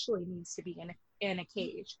who actually needs to be in a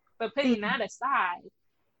cage. But putting that aside,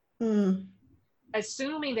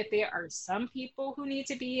 assuming that there are some people who need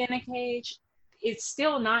to be in a cage, it's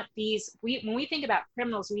still not these. When we think about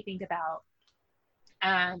criminals, we think about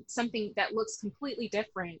something that looks completely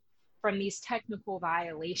different from these technical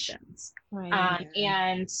violations. Right.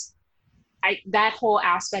 And that whole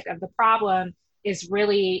aspect of the problem is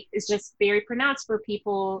just very pronounced for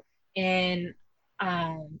people in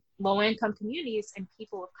low-income communities and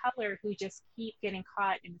people of color who just keep getting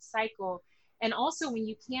caught in the cycle. And also, when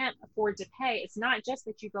you can't afford to pay, it's not just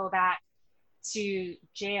that you go back to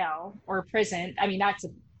jail or prison. I mean, that's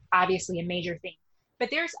obviously a major thing, but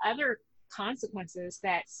there's other consequences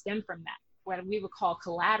that stem from that, what we would call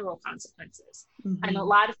collateral consequences. And a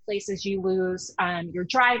lot of places you lose your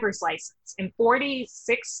driver's license. In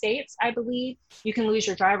 46 states, I believe, you can lose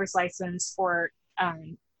your driver's license for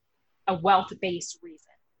a wealth-based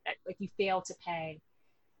reason, like you fail to pay.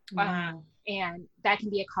 Wow. And that can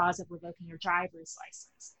be a cause of revoking your driver's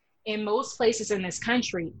license. In most places in this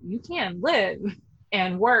country, you can live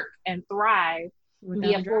and work and thrive and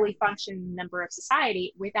be a fully functioning member of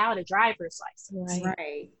society without a driver's license.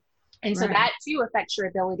 Right. And so that too affects your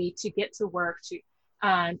ability to get to work,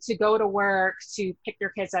 to go to work, to pick your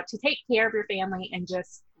kids up, to take care of your family and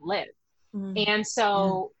just live. And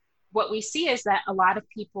so what we see is that a lot of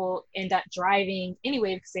people end up driving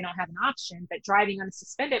anyway because they don't have an option, but driving on a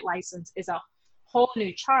suspended license is a whole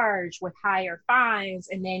new charge with higher fines,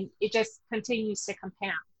 and then it just continues to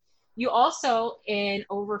compound. You also, in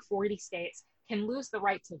over 40 states, can lose the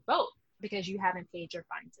right to vote because you haven't paid your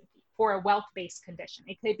fines and fees for a wealth-based condition.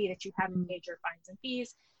 It could be that you haven't paid your fines and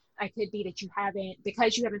fees. It could be that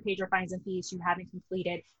because you haven't paid your fines and fees, you haven't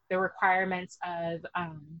completed the requirements of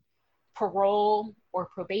parole or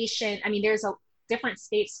probation. I mean, different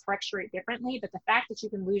states structure it differently, but the fact that you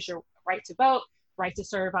can lose your right to vote, right to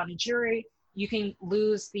serve on a jury, you can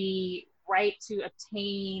lose the right to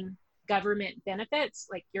obtain government benefits,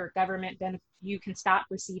 like your government benefit, you can stop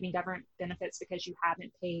receiving government benefits because you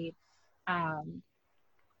haven't paid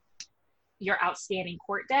your outstanding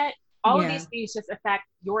court debt. All of these things just affect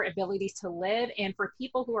your ability to live. And for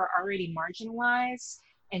people who are already marginalized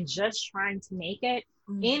and just trying to make it,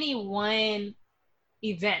 any one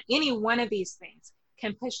event, any one of these things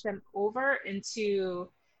can push them over into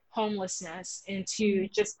homelessness, into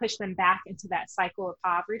just push them back into that cycle of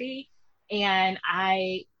poverty. And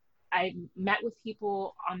I met with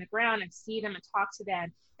people on the ground and see them and talk to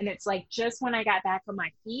them. And it's like, just when I got back on my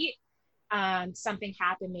feet, something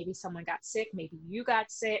happened. Maybe someone got sick. Maybe you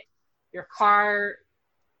got sick. Your car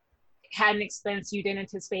had an expense you didn't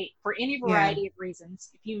anticipate for any variety of reasons.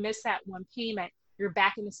 If you miss that one payment, you're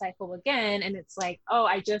back in the cycle again. And it's like, oh,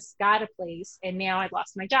 I just got a place and now I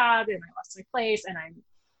lost my job and I lost my place and I'm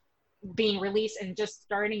being released and just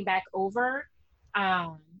starting back over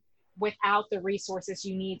without the resources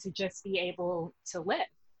you need to just be able to live.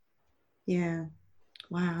 Yeah.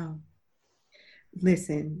 Wow.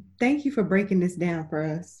 Listen, thank you for breaking this down for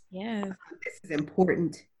us. Yeah. This is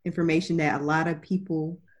important information that a lot of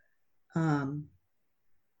people are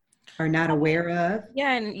not aware of.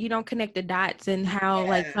 Yeah, and you don't connect the dots and how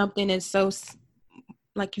like something is so,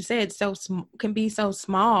 like you said, can be so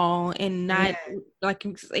small and not like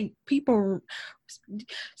people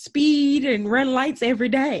speed and run lights every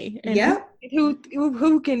day. And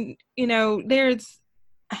who can,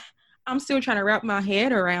 I'm still trying to wrap my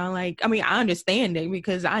head around, like, I mean, I understand it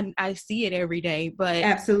because I see it every day, but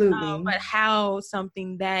absolutely, but how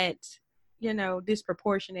something that,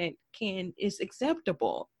 disproportionate is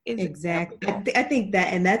acceptable. Exactly. I think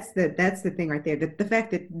that, and that's the thing right there. The fact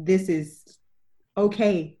that this is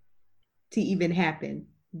okay to even happen,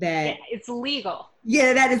 that it's legal.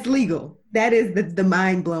 Yeah, that is legal. That is the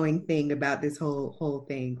mind-blowing thing about this whole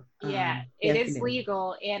thing. Yeah, it is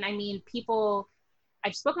legal. And I mean,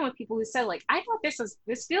 I've spoken with people who said, like, I thought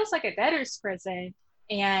this feels like a debtor's prison.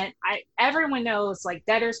 And everyone knows, like,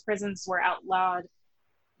 debtor's prisons were outlawed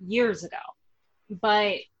years ago.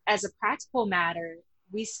 But as a practical matter,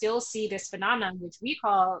 we still see this phenomenon, which we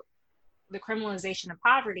call the criminalization of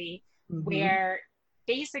poverty, where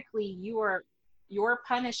basically your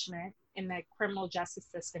punishment in the criminal justice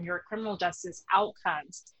system, your criminal justice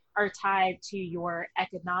outcomes are tied to your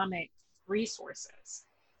economic resources.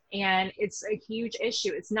 And it's a huge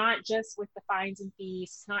issue. It's not just with the fines and fees.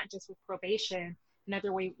 It's not just with probation.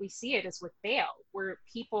 Another way we see it is with bail, where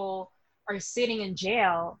people are sitting in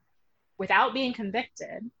jail without being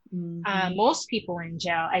convicted. Most people are in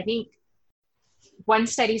jail. I think one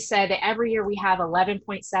study said that every year we have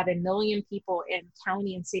 11.7 million people in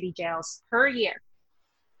county and city jails per year.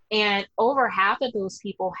 And over half of those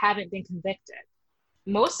people haven't been convicted,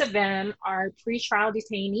 most of them are pretrial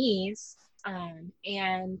detainees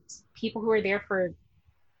and people who are there for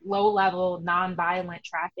low-level, non-violent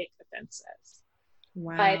traffic offenses.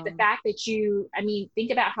 Wow. But the fact that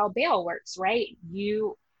think about how bail works, right?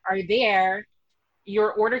 You are there,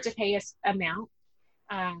 you're ordered to pay an amount.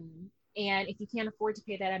 And if you can't afford to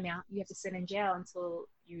pay that amount, you have to sit in jail until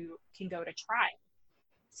you can go to trial.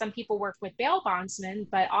 Some people work with bail bondsmen,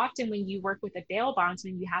 but often when you work with a bail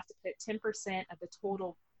bondsman, you have to put 10% of the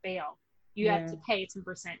total bail. You have to pay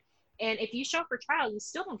 10%. And if you show up for trial, you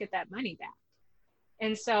still don't get that money back.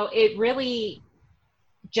 And so it really,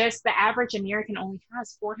 just the average American only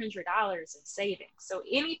has $400 in savings. So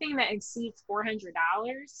anything that exceeds $400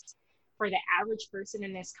 for the average person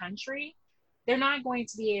in this country, they're not going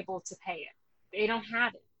to be able to pay it. They don't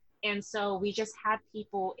have it. And so we just have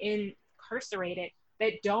people incarcerated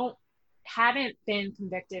that haven't been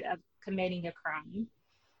convicted of committing a crime,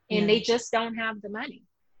 and they just don't have the money.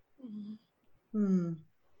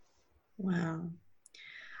 Wow.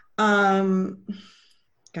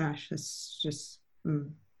 Gosh, that's just,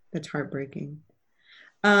 that's heartbreaking.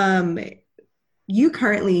 You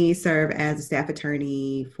currently serve as a staff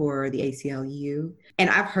attorney for the ACLU, and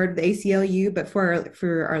I've heard of the ACLU, but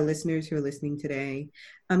for our listeners who are listening today,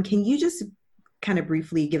 can you just kind of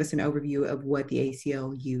briefly give us an overview of what the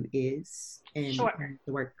ACLU is and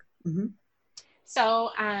the work? Mm-hmm. So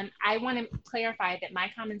I want to clarify that my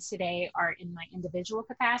comments today are in my individual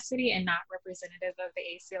capacity and not representative of the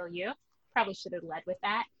ACLU. Probably should have led with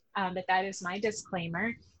that, but that is my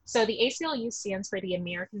disclaimer. So the ACLU stands for the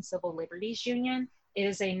American Civil Liberties Union. It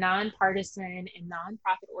is a nonpartisan and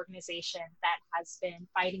nonprofit organization that has been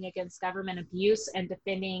fighting against government abuse and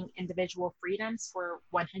defending individual freedoms for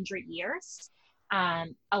 100 years.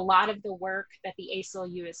 A lot of the work that the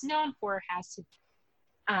ACLU is known for has to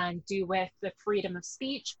do with the freedom of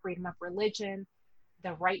speech, freedom of religion,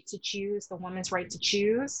 the right to choose, the woman's right to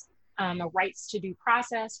choose, the rights to due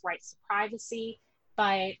process, rights to privacy.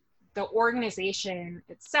 But the organization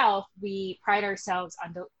itself, we pride ourselves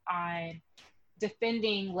on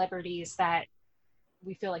defending liberties that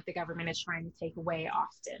we feel like the government is trying to take away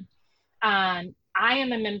often. I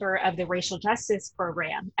am a member of the Racial Justice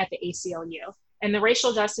Program at the ACLU, and the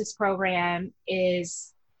Racial Justice Program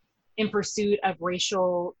is in pursuit of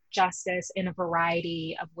racial justice in a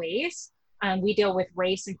variety of ways. We deal with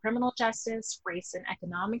race and criminal justice, race and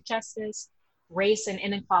economic justice, race and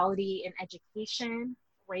inequality in education,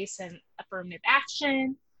 race and affirmative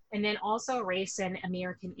action, and then also race and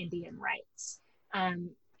American Indian rights.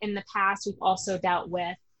 In the past, we've also dealt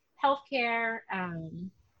with healthcare,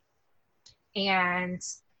 and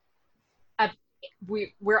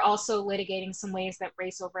we're also litigating some ways that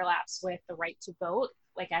race overlaps with the right to vote,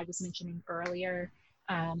 like I was mentioning earlier,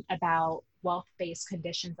 about wealth-based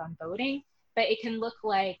conditions on voting. But it can look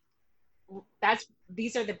like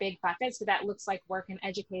these are the big buckets. So that looks like work in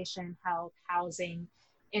education, health, housing,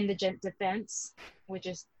 indigent defense, which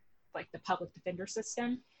is like the public defender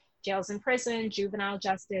system, jails and prison, juvenile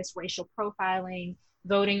justice, racial profiling,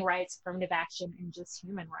 voting rights, affirmative action, and just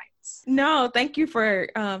human rights. No, thanks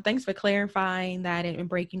for clarifying that and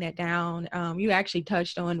breaking that down. You actually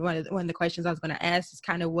touched on one of the questions I was going to ask is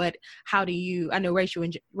kind of I know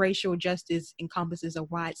racial justice encompasses a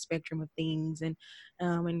wide spectrum of things, and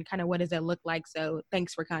kind of what does that look like? So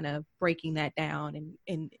thanks for kind of breaking that down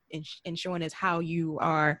and showing us how you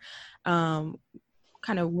are kind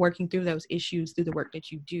of working through those issues through the work that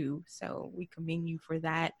you do. So we commend you for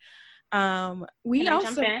that. Can I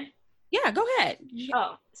jump in? Yeah, go ahead.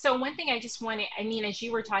 Oh, so one thing I just wanted, as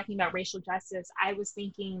you were talking about racial justice, I was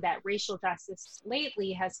thinking that racial justice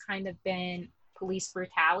lately has kind of been police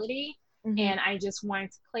brutality. Mm-hmm. And I just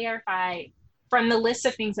wanted to clarify from the list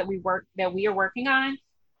of things that we are working on,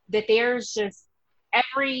 that there's just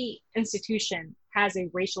every institution has a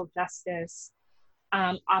racial justice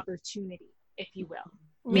opportunity, if you will,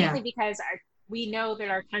 mainly because we know that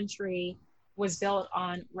our country was built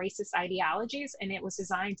on racist ideologies, and it was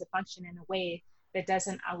designed to function in a way that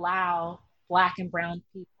doesn't allow Black and brown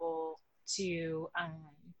people to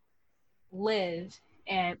live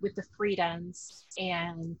with the freedoms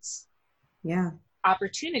and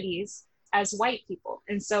opportunities as white people.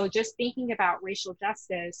 And so just thinking about racial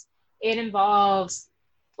justice, it involves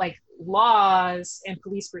like laws and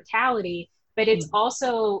police brutality, but it's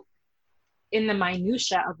also in the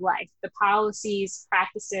minutia of life, the policies,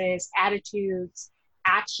 practices, attitudes,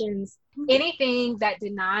 actions, anything that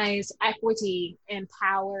denies equity and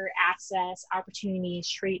power, access, opportunities,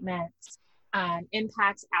 treatments,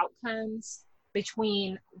 impacts outcomes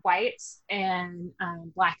between whites and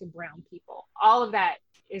Black and brown people. All of that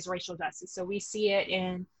is racial justice. So we see it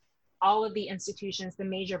in all of the institutions, the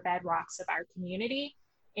major bedrocks of our community.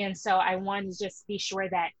 And so I want to just be sure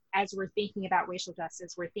that as we're thinking about racial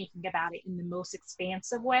justice, we're thinking about it in the most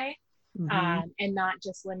expansive way, and not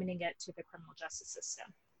just limiting it to the criminal justice system.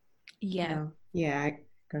 Yeah.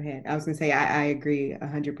 Go ahead. I was going to say, I agree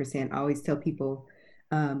 100%. I always tell people,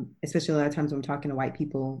 especially a lot of times when I'm talking to white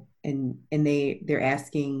people and they're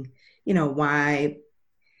asking,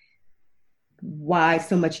 why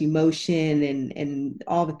so much emotion and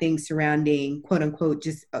all the things surrounding, quote unquote,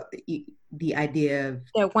 just the idea of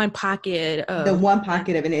that one pocket of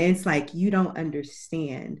it. And it's like, you don't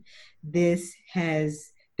understand. This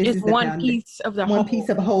is one piece of the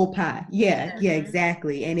whole pie. Yeah,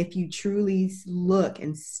 exactly. And if you truly look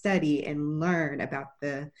and study and learn about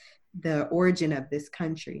the origin of this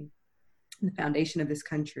country, the foundation of this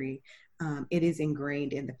country, it is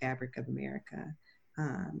ingrained in the fabric of America.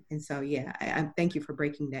 And so, I thank you for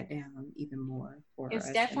breaking that down even more for us.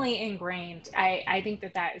 It's definitely ingrained. I think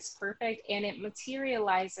that is perfect, and it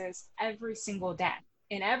materializes every single day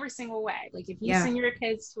in every single way. Like if you send your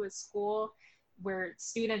kids to a school where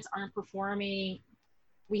students aren't performing,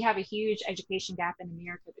 we have a huge education gap in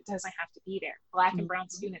America that doesn't have to be there. Black and brown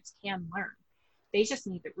students can learn. They just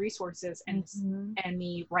need the resources and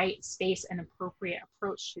the right space and appropriate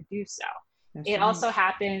approach to do so. It also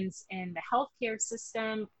happens in the healthcare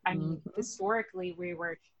system. I mean, historically, we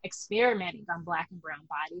were experimenting on Black and brown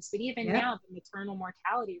bodies, but even now, the maternal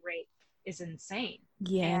mortality rate is insane.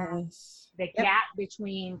 Yes. And the gap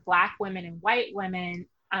between Black women and white women,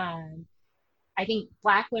 I think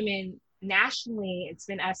Black women nationally, it's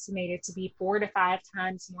been estimated to be 4 to 5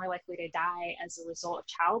 times more likely to die as a result of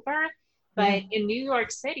childbirth. But in New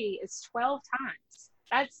York City, it's 12 times.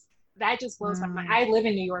 That just blows my mind. I live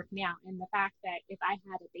in New York now, and the fact that if I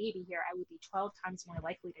had a baby here, I would be 12 times more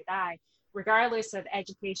likely to die, regardless of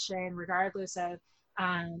education, regardless of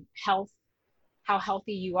health, how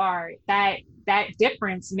healthy you are. That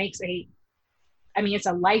difference makes it's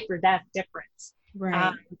a life or death difference,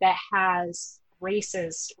 that has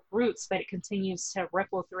racist roots, but it continues to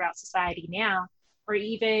ripple throughout society now. Or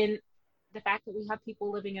even the fact that we have people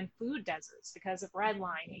living in food deserts because of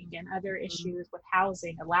redlining and other issues with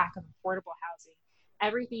housing, a lack of affordable housing.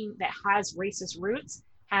 Everything that has racist roots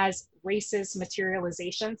has racist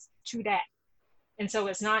materializations today. And so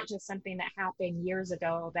it's not just something that happened years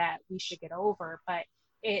ago that we should get over, but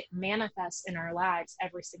it manifests in our lives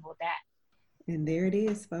every single day. And there it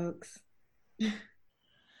is, folks.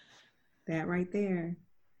 That right there.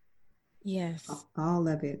 Yes. All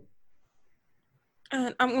of it.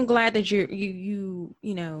 I'm glad that you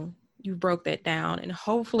broke that down, and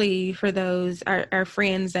hopefully for those our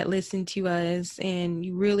friends that listen to us and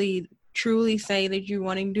you really truly say that you're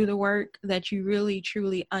wanting to do the work, that you really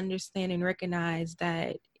truly understand and recognize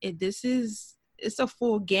that it's a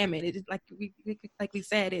full gamut. It is like we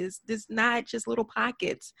said, is this not just little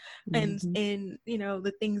pockets and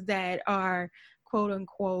the things that are quote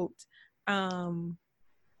unquote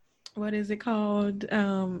what is it called?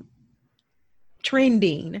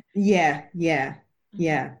 Trending.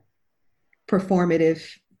 Performative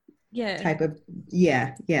type of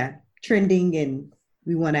trending, and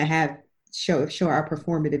we want to show our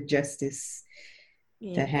performative justice.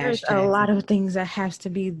 There's a lot of things that has to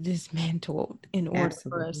be dismantled in order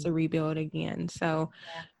for us to rebuild again. So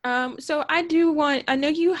so I know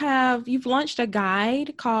you've launched a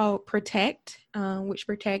guide called Protect, which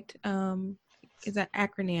Protect is an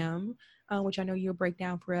acronym, which I know you'll break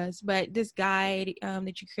down for us. But this guide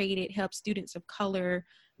that you created helps students of color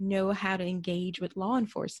know how to engage with law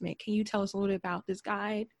enforcement. Can you tell us a little bit about this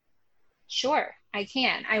guide? Sure, I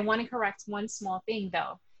can. I want to correct one small thing,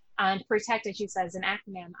 though. Protect, as you said, is an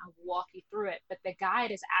acronym. I'll walk you through it. But the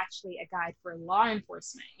guide is actually a guide for law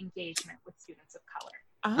enforcement engagement with students of color.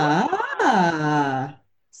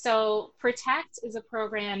 So Protect is a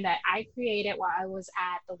program that I created while I was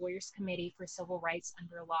at the Lawyers Committee for Civil Rights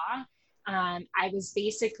Under Law. I was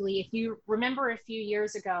basically, if you remember a few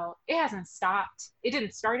years ago, it hasn't stopped. It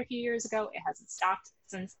didn't start a few years ago. It hasn't stopped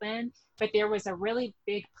since then. But there was a really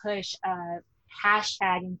big push of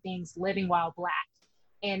hashtagging things living while Black.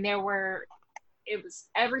 And it was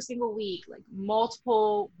every single week, like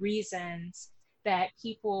multiple reasons that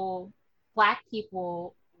Black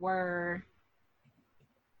people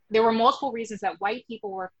there were multiple reasons that white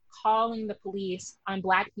people were calling the police on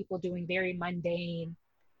Black people doing very mundane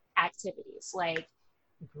activities like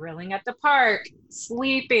grilling at the park,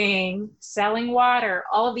 sleeping, selling water,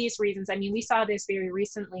 all of these reasons. I mean, we saw this very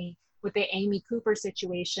recently with the Amy Cooper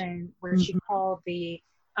situation where she called the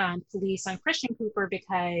police on Christian Cooper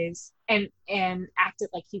because and acted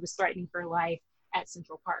like he was threatening her life at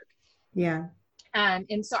Central Park. Yeah.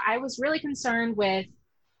 And so I was really concerned with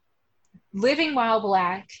living while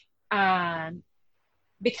Black,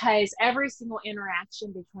 because every single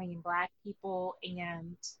interaction between Black people,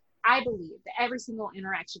 and I believe that every single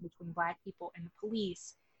interaction between Black people and the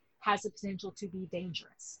police has the potential to be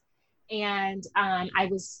dangerous. And I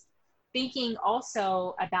was thinking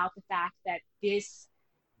also about the fact that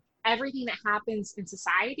everything that happens in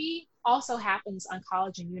society also happens on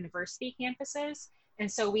college and university campuses.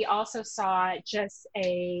 And so we also saw just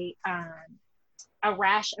a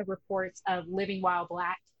rash of reports of living while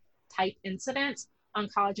Black type incidents on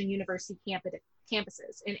college and university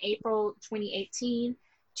campuses. In April 2018,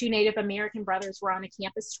 two Native American brothers were on a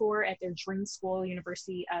campus tour at their dream school,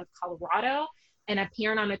 University of Colorado, and a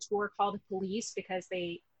parent on a tour called the police because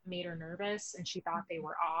they made her nervous and she thought they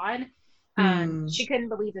were odd. She couldn't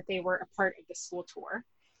believe that they were a part of the school tour.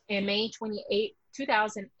 In May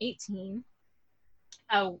 2018,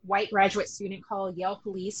 a white graduate student called Yale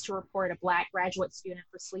police to report a Black graduate student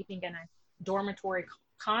for sleeping in a dormitory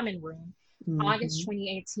common room. August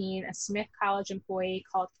 2018, a Smith College employee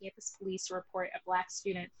called campus police to report a Black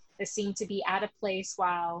student that seemed to be out of place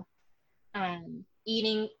while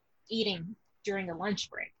eating during a lunch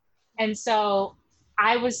break. And so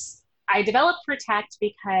I developed Protect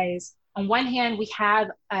because on one hand, we have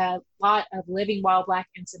a lot of living while Black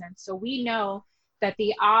incidents. So we know that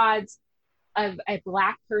the odds of a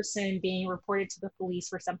Black person being reported to the police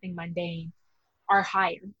for something mundane are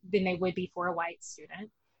higher than they would be for a white student.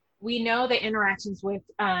 We know that interactions with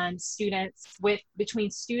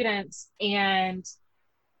between students and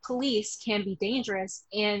police can be dangerous,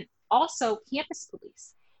 and also campus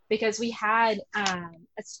police, because we had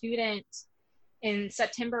a student in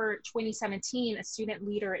September 2017, a student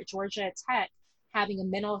leader at Georgia Tech having a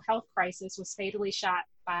mental health crisis was fatally shot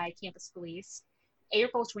by campus police.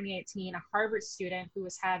 April 2018, a Harvard student who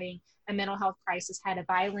was having a mental health crisis had a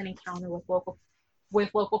violent encounter with local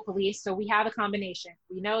police. So we have a combination.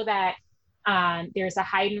 We know that there's a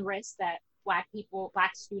heightened risk that Black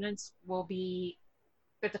students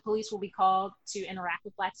that the police will be called to interact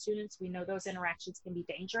with Black students. We know those interactions can be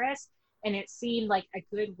dangerous. And it seemed like a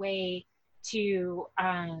good way to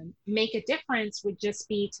make a difference would just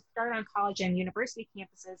be to start on college and university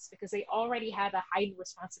campuses, because they already have a heightened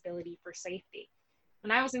responsibility for safety. When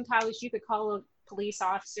I was in college, you could call a police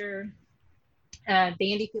officer,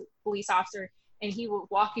 bandy police officer, and he will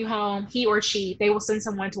walk you home. He or she, they will send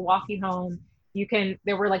someone to walk you home.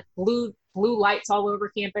 There were like blue lights all over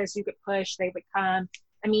campus. You could push, they would come.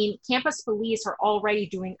 I mean, campus police are already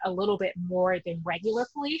doing a little bit more than regular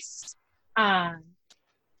police.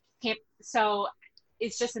 So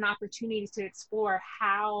it's just an opportunity to explore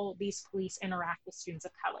how these police interact with students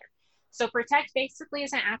of color. So Protect basically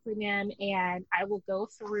is an acronym, and I will go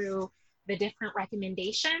through the different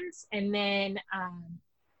recommendations and then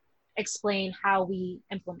explain how we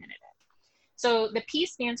implemented it. So the P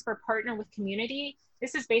stands for Partner with Community.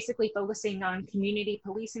 This is basically focusing on community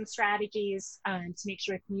policing strategies to make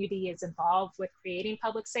sure the community is involved with creating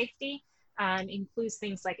public safety. Includes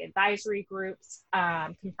things like advisory groups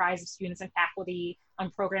comprised of students and faculty on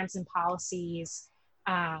programs and policies,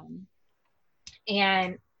 and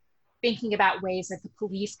thinking about ways that the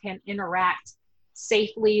police can interact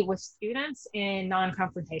safely with students in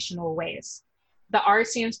non-confrontational ways. The R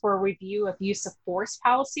stands for Review of Use of Force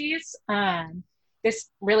policies. This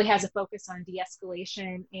really has a focus on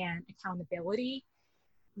de-escalation and accountability.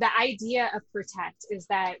 The idea of Protect is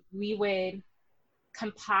that we would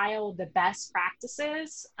compile the best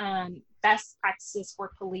practices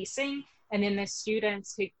for policing, and then the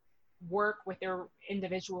students could work with their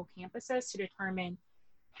individual campuses to determine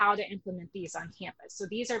how to implement these on campus. So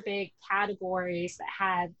these are big categories that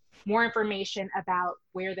have more information about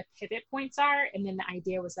where the pivot points are, and then the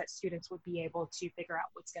idea was that students would be able to figure out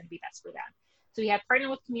what's going to be best for them. So we have Partner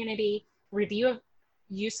with Community, Review of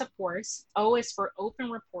Use of Force. O is for Open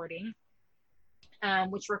Reporting,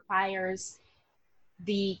 which requires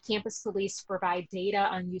the campus police to provide data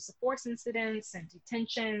on use of force incidents and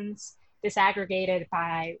detentions, disaggregated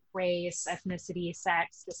by race, ethnicity,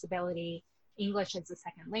 sex, disability, English as a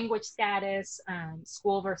second language status,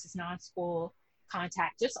 school versus non-school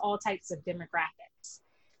contact, just all types of demographics.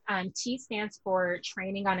 T stands for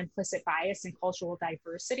Training on Implicit Bias and Cultural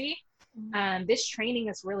Diversity. This training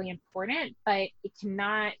is really important, but it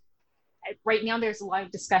cannot, right now there's a lot of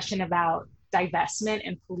discussion about divestment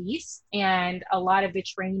in police, and a lot of the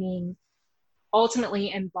training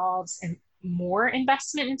ultimately involves more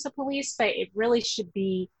investment into police, but it really should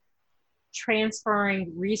be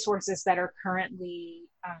transferring resources that are currently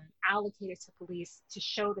allocated to police to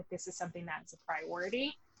show that this is something that's a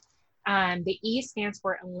priority. The E stands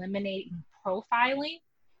for Eliminating profiling.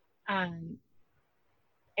 And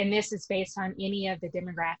this is based on any of the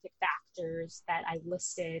demographic factors that I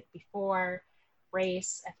listed before: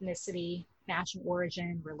 race, ethnicity, national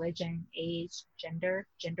origin, religion, age, gender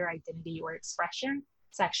identity or expression,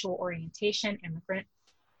 sexual orientation,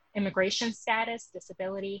 immigration status,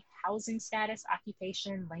 disability, housing status,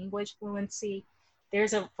 occupation, language fluency.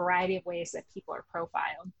 There's a variety of ways that people are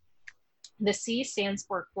profiled. The C stands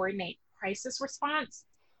for coordinate crisis response.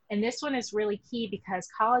 And this one is really key because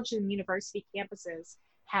college and university campuses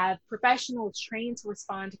have professionals trained to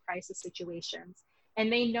respond to crisis situations.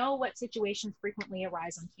 And they know what situations frequently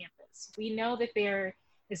arise on campus. We know that there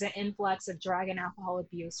is an influx of drug and alcohol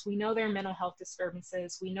abuse. We know there are mental health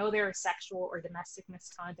disturbances. We know there are sexual or domestic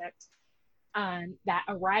misconduct that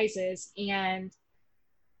arises. And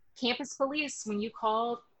campus police, when you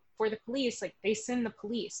call for the police, like they send the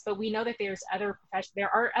police, but we know that there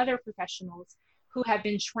are other professionals who have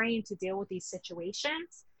been trained to deal with these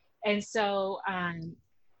situations. And so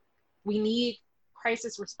we need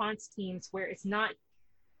crisis response teams where it's not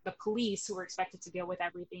the police who are expected to deal with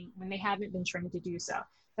everything when they haven't been trained to do so.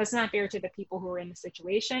 That's not fair to the people who are in the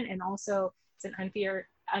situation. And also it's an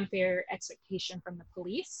unfair expectation from the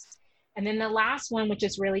police. And then the last one, which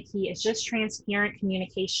is really key, is just transparent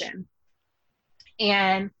communication.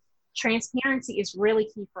 And transparency is really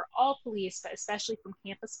key for all police, but especially from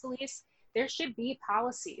campus police. There should be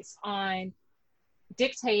policies on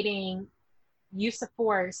dictating use of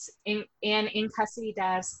force and in custody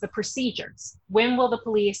deaths, the procedures. When will the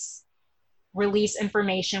police release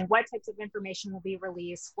information? What types of information will be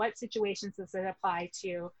released? What situations does it apply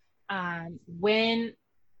to? When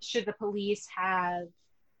should the police have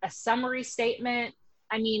a summary statement?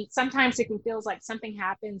 I mean, sometimes it can feel like something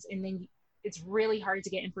happens and then it's really hard to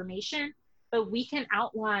get information, but we can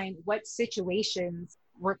outline what situations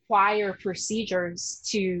require procedures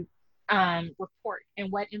to report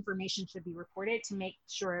and what information should be reported to make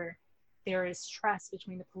sure there is trust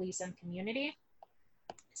between the police and community.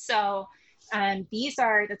 So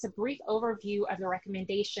that's a brief overview of the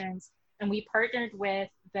recommendations. And we partnered with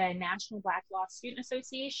the National Black Law Student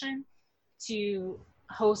Association to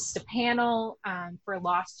host a panel for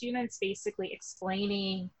law students, basically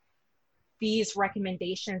explaining these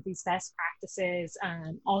recommendations, these best practices.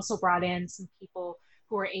 Also brought in some people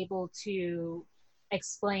who are able to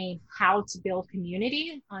explain how to build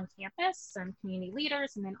community on campus, some community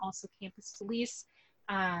leaders, and then also campus police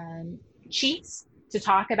chiefs to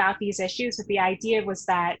talk about these issues. But the idea was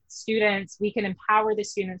that we can empower the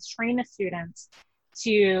students, train the students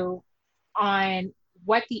on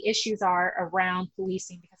what the issues are around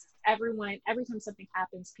policing, because every time something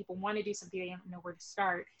happens, people want to do something, they don't know where to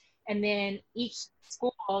start. And then each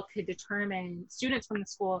school could determine, students from the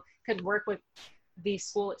school could work with the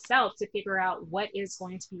school itself to figure out what is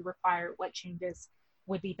going to be required, what changes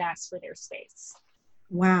would be best for their space.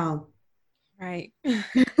 Wow. Right.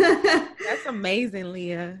 That's amazing,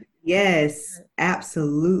 Leah. Yes,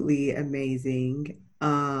 absolutely amazing.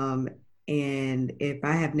 And if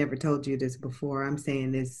I have never told you this before, I'm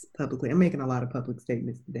saying this publicly. I'm making a lot of public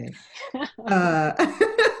statements today.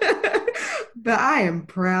 But I am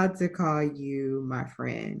proud to call you my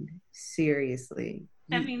friend. Seriously.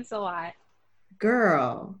 That means a lot.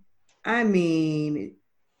 Girl, I mean,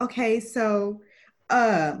 okay, so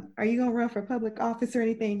are you gonna run for public office or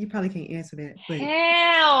anything? You probably can't answer that. But...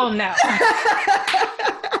 Hell no.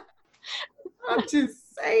 I'm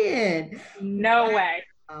just saying. No way.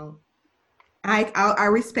 I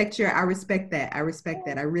respect I respect that.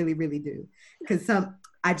 I really, really do. Because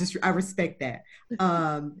I respect that.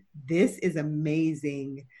 This is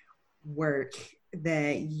amazing work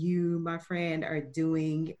that you, my friend, are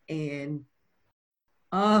doing, and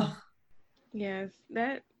yes,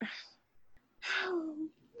 that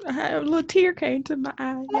a little tear came to my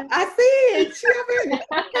eye. Yes. I see it.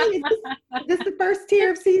 Is this the first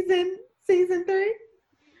tear of season 3?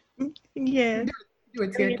 Yeah. Do a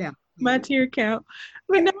tear count. My tear count.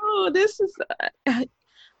 But no, this is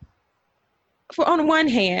on one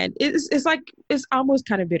hand, it's like it's almost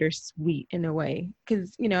kind of bittersweet in a way,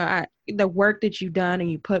 because the work that you've done and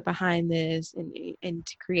you put behind this and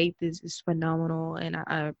to create this is phenomenal, and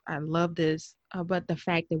I love this. But the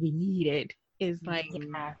fact that we need it is like,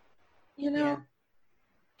 Yeah.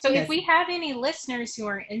 So if we have any listeners who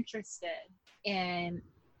are interested in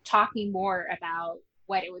talking more about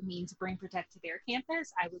what it would mean to bring Protect to their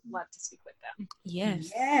campus, I would love to speak with them.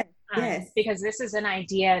 Yes. Because this is an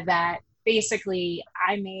idea that basically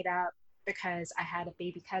I made up because I had a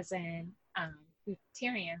baby cousin who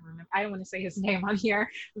Tyrion, I don't want to say his name on here,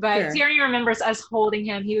 but sure. Tyrion remembers us holding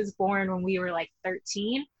him. He was born when we were like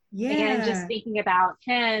 13, And just Yeah. thinking about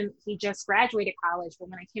him, he just graduated college, but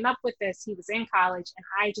when I came up with this, he was in college, and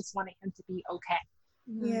I just wanted him to be okay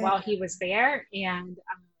Yeah. while he was there. And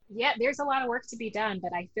yeah, there's a lot of work to be done,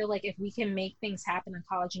 but I feel like if we can make things happen on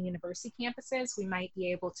college and university campuses, we might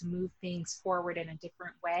be able to move things forward in a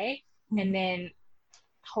different way. And then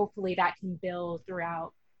hopefully that can build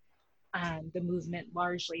throughout the movement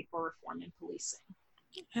largely for reform in policing.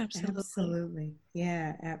 Absolutely.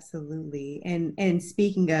 Yeah, absolutely. And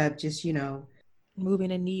speaking of just,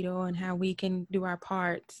 moving a needle and how we can do our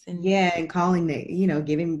parts, and and calling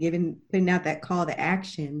putting out that call to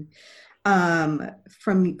action.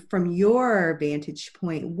 From your vantage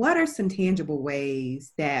point, what are some tangible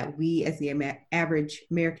ways that we as the average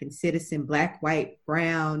American citizen, Black, white,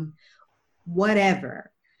 brown,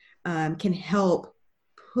 whatever, can help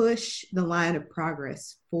push the line of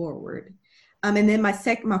progress forward? And then my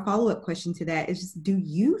follow-up question to that is just, do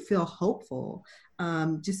you feel hopeful,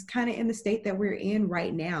 just kind of in the state that we're in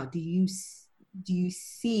right now? Do you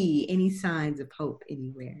see any signs of hope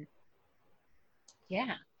anywhere?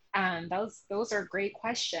 Yeah, those are great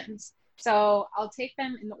questions. So I'll take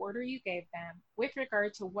them in the order you gave them. With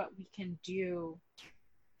regard to what we can do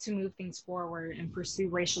to move things forward and pursue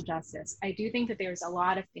racial justice, I do think that there's a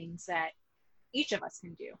lot of things that each of us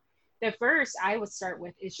can do. The first I would start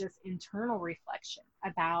with is just internal reflection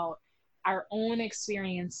about our own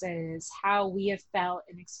experiences, how we have felt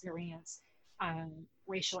and experienced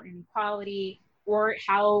racial inequality, or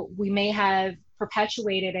how we may have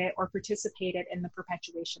perpetuated it or participated in the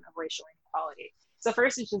perpetuation of racial inequality. So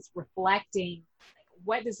first is just reflecting, like,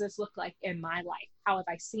 what does this look like in my life? How have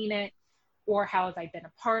I seen it? Or how have I been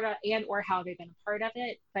a part of, or how have I been a part of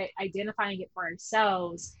it? But identifying it for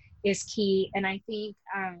ourselves is key. And I think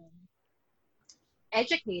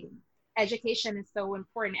education is so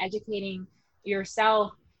important. Educating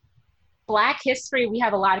yourself. Black history, we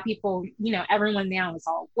have a lot of people, everyone now is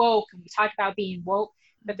all woke, and we talk about being woke.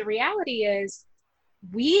 But the reality is,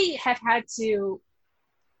 we have had to,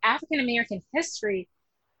 African-American history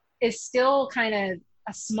is still kind of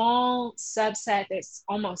a small subset that's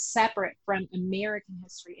almost separate from American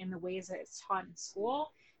history in the ways that it's taught in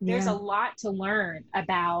school. Yeah. There's a lot to learn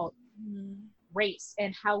about race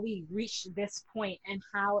and how we reached this point and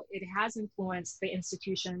how it has influenced the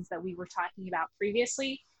institutions that we were talking about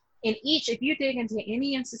previously. If you dig into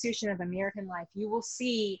any institution of American life, you will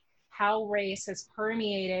see how race has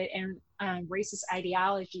permeated and racist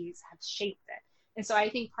ideologies have shaped it. And so I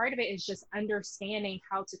think part of it is just understanding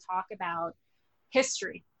how to talk about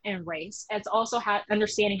history and race. It's also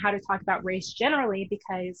understanding how to talk about race generally,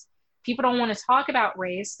 because people don't want to talk about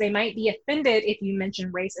race. They might be offended if you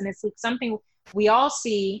mention race, and it's like something we all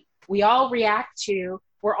see, we all react to,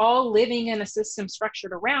 we're all living in a system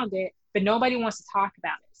structured around it, but nobody wants to talk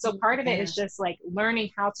about it. So part of it is just like learning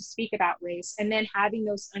how to speak about race and then having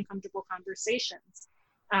those uncomfortable conversations.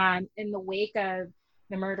 In the wake of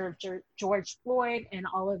the murder of George Floyd and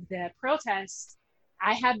all of the protests,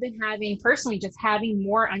 I have been having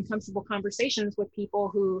more uncomfortable conversations with people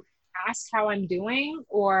who ask how I'm doing,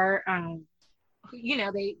 or,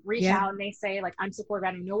 they reach out and they say, like, I'm supportive,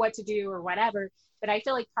 I don't know what to do or whatever. But I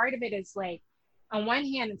feel like part of it is like, on one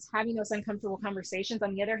hand, it's having those uncomfortable conversations.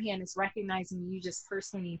 On the other hand, it's recognizing you just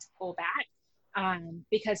personally need to pull back,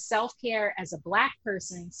 because self-care as a Black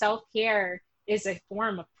person, self-care is a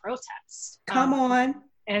form of protest. Come on.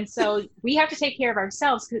 And so we have to take care of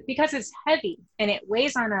ourselves because it's heavy and it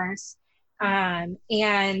weighs on us.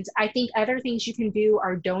 And I think other things you can do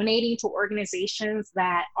are donating to organizations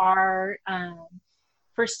that are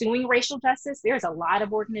pursuing racial justice. There's a lot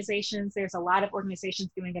of organizations. There's a lot of organizations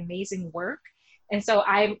doing amazing work. And so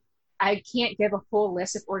I can't give a full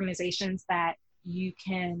list of organizations that you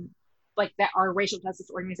can, like, that are racial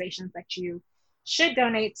justice organizations that you should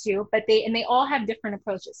donate to, but they all have different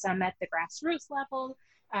approaches. Some at the grassroots level,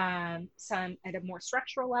 some at a more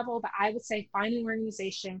structural level. But I would say find an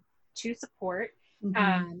organization to support.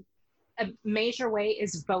 A major way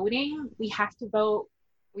is voting. We have to vote.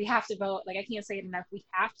 Like, I can't say it enough. We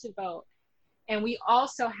have to vote. And we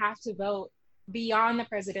also have to vote beyond the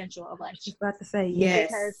presidential election. About to say yes.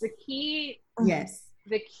 Because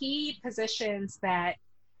the key positions that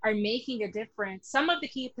are making a difference, some of the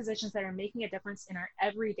key positions that are making a difference in our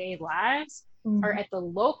everyday lives are at the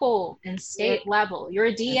local and state level.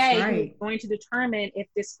 Your DA who's going to determine if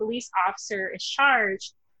this police officer is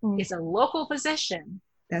charged is a local position.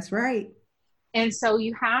 That's right. And so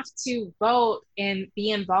you have to vote and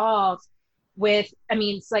be involved with,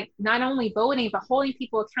 it's like not only voting, but holding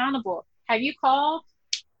people accountable. Have you called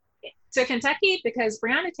to Kentucky? Because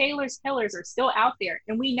Breonna Taylor's killers are still out there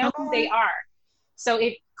and we know who they are. So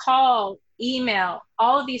call, email,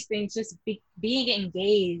 all of these things, just being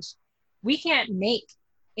engaged. We can't make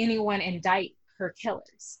anyone indict her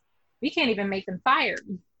killers. We can't even make them fired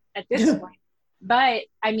at this point. But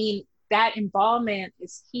I mean, that involvement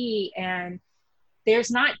is key, and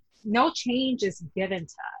there's no change is given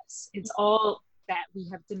to us. It's all that we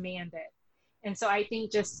have demanded. And so I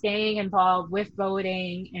think just staying involved with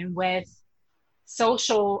voting and with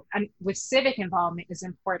social and with civic involvement is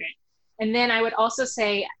important. And then I would also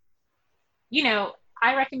say, you know,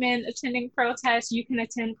 I recommend attending protests. You can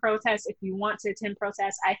attend protests if you want to attend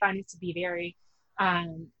protests. I find it to be very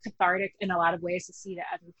cathartic in a lot of ways to see that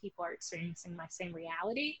other people are experiencing my same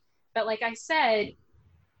reality. But like I said,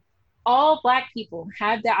 all Black people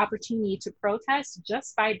have the opportunity to protest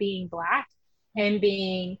just by being Black and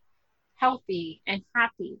being healthy and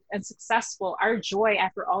happy and successful. Our joy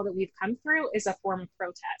after all that we've come through is a form of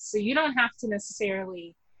protest. So you don't have to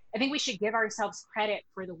necessarily, I think we should give ourselves credit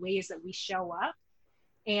for the ways that we show up.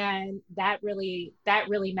 And that really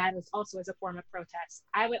matters also as a form of protest.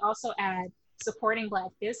 I would also add supporting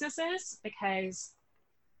Black businesses, because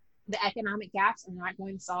the economic gaps are not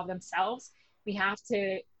going to solve themselves. We have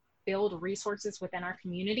to build resources within our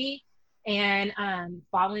community, and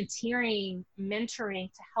volunteering,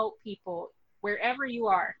 mentoring to help people wherever you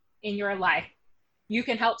are in your life. You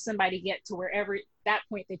can help somebody get to wherever that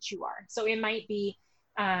point that you are. So it might be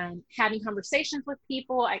having conversations with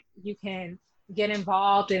people. You can get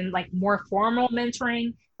involved in like more formal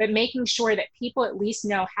mentoring, but making sure that people at least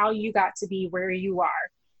know how you got to be where you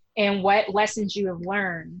are and what lessons you have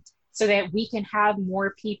learned, so that we can have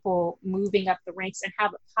more people moving up the ranks and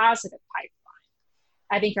have a positive pipeline.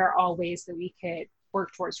 I think are all ways that we could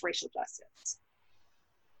work towards racial justice.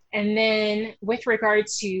 And then with regard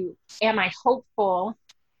to, am I hopeful?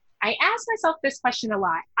 I ask myself this question a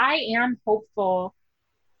lot. I am hopeful,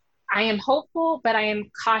 but I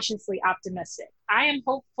am cautiously optimistic. I am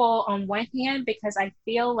hopeful on one hand because I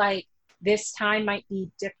feel like this time might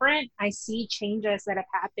be different. I see changes that have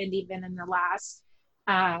happened even in the last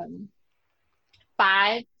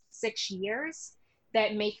 5-6 years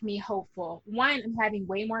that make me hopeful. One, I'm having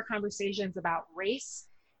way more conversations about race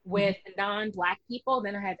with non-Black people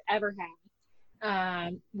than I have ever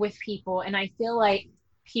had with people. And I feel like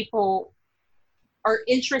people are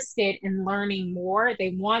interested in learning more.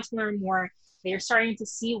 They want to learn more. They're starting to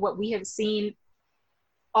see what we have seen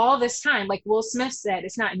all this time. Like Will Smith said,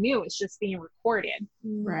 it's not new, it's just being recorded.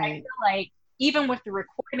 Right. I feel like even with the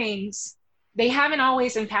recordings, they haven't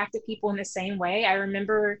always impacted people in the same way. I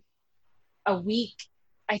remember a week,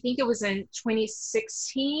 I think it was in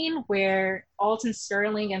 2016, where Alton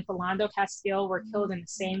Sterling and Philando Castile were killed in the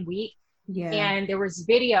same week. Yeah. And there was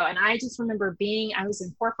video, and I just remember I was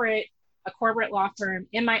in a corporate law firm,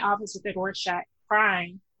 in my office with the door shut,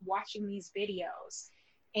 crying, watching these videos.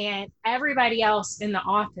 And everybody else in the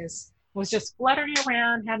office was just fluttering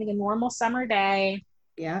around, having a normal summer day.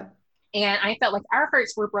 Yeah. And I felt like our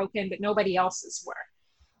hearts were broken, but nobody else's were.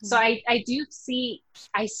 So I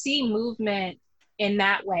see movement in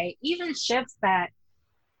that way. Even shifts that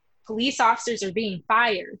police officers are being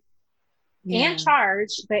fired and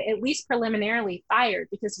charged, but at least preliminarily fired,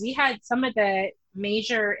 because we had some of the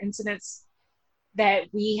major incidents that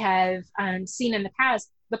we have seen in the past.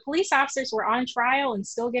 The police officers were on trial and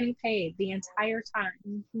still getting paid the entire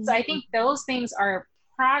time. So I think those things are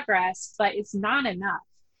progress, but it's not enough.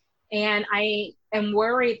 And I am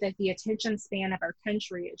worried that the attention span of our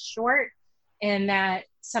country is short, and that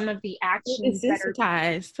some of the actions that are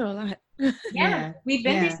desensitized to a lot. We've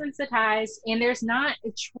been desensitized, and there's not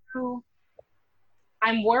a true.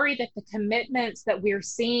 I'm worried that the commitments that we're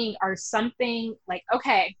seeing are something like,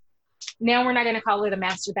 okay, now we're not going to call it a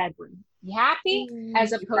master bedroom. You happy?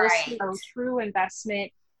 As opposed to a true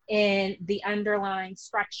investment in the underlying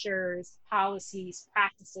structures, policies,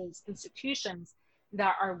 practices, institutions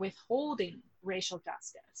that are withholding racial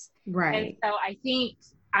justice. Right. And so I think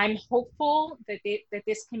I'm hopeful that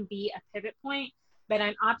this can be a pivot point, but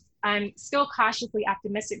I'm still cautiously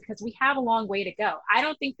optimistic because we have a long way to go. I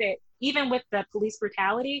don't think that even with the police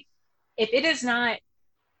brutality, if it is not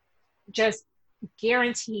just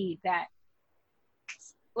guaranteed that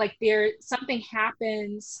like something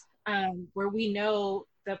happens where we know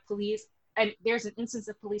the police, and there's an instance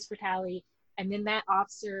of police brutality, and then that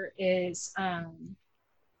officer is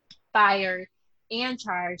fired and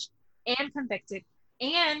charged and convicted,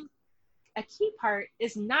 and a key part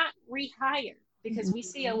is not rehired, because we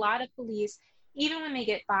see a lot of police, even when they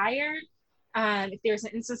get fired, if there's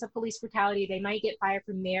an instance of police brutality, they might get fired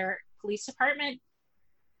from their police department.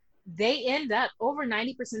 They end up, over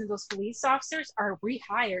 90% of those police officers are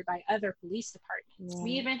rehired by other police departments.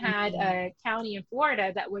 We even had a county in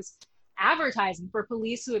Florida that was advertising for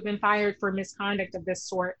police who have been fired for misconduct of this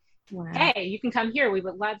sort. Wow. Hey, you can come here. We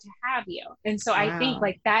would love to have you. And so I think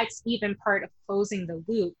like that's even part of closing the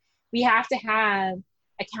loop. We have to have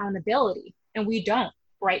accountability, and we don't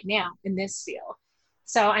right now in this field.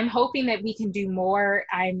 So I'm hoping that we can do more.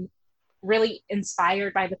 I'm really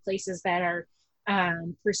inspired by the places that are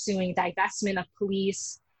pursuing divestment of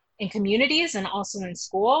police in communities and also in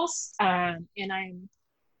schools. And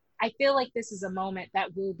I feel like this is a moment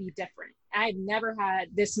that will be different. I've never had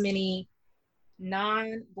this many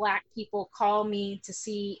non-Black people call me to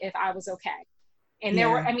see if I was okay. And there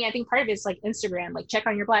were, I mean, I think part of it is like Instagram, like check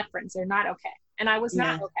on your Black friends, they're not okay. And I was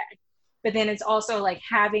not okay. But then it's also like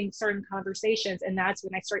having certain conversations. And that's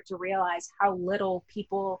when I start to realize how little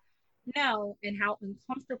people know and how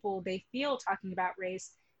uncomfortable they feel talking about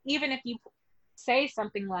race. Even if you say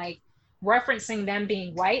something like referencing them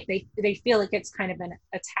being white, they feel like it's kind of an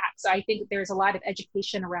attack. So I think there's a lot of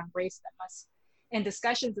education around race that must, and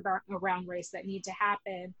discussions around race that need to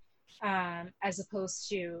happen, as opposed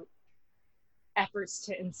to efforts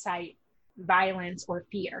to incite violence or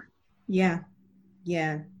fear. Yeah.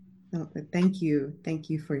 No, thank you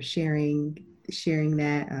for sharing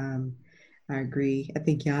that. I agree. I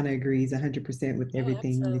think Yana agrees 100% with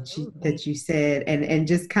everything that you said, and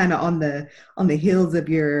just kind of on the heels of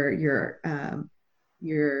your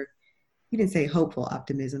you didn't say hopeful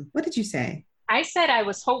optimism. What did you say? I said I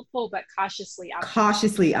was hopeful but cautiously optimistic.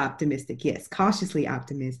 Cautiously optimistic. Yes, cautiously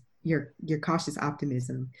optimistic. Your cautious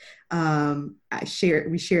optimism. We share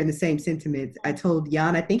in the same sentiments. I told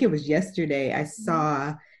Yana, I think it was yesterday, I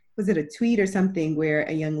saw, was it a tweet or something where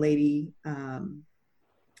a young lady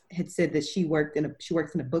had said that she works in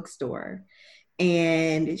a bookstore,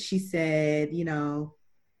 and she said, you know,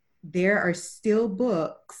 there are still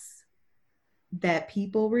books that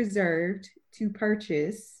people reserved to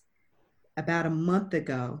purchase about a month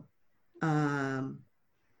ago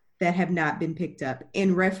that have not been picked up,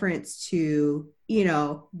 in reference to, you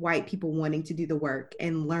know, white people wanting to do the work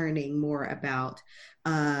and learning more about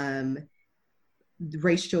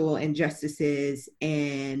racial injustices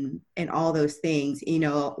and all those things. You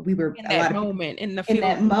know, we were in that moment.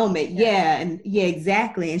 Yeah. And yeah,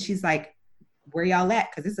 exactly. And she's like, where y'all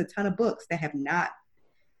at? Because there's a ton of books that have not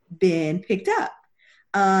been picked up.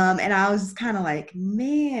 And I was just kind of like,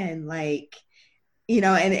 man, like, you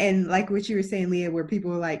know, and like what you were saying, Leah, where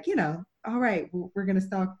people were like, you know, all right, we're going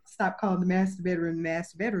to stop calling the master bedroom.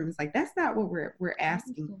 It's like, that's not what we're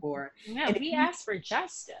asking for. No, we asked for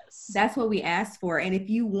justice. That's what we asked for. And if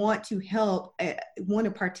you want to help, want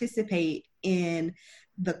to participate in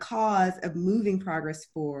the cause of moving progress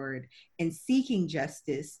forward and seeking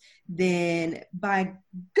justice, then by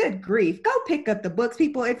good grief, go pick up the books.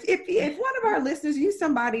 People, if one of our listeners, you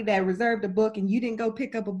somebody that reserved a book and you didn't go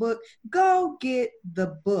pick up a book, go get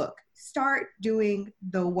the book. Start doing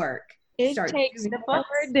the work. It takes more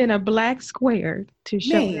than a black square to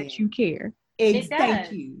show that you care.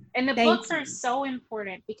 Thank you. And the books are so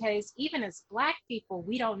important, because even as Black people,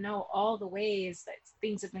 we don't know all the ways that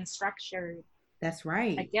things have been structured. That's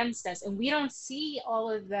right. Against us. And we don't see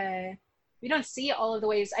all of the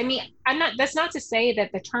ways. I mean, that's not to say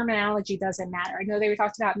that the terminology doesn't matter. I know they were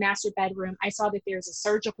talking about master bedroom. I saw that there's a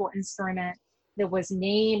surgical instrument that was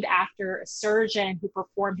named after a surgeon who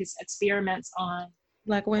performed his experiments on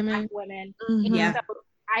Black women. Mm-hmm. Yeah. So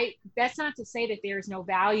that's not to say that there's no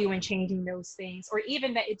value in changing those things, or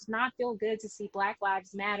even that it did not feel good to see Black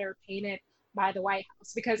Lives Matter painted by the White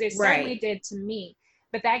House, because it certainly did to me.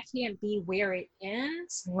 But that can't be where it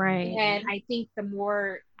ends. Right. And I think the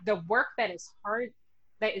work that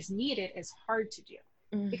is needed is hard to do,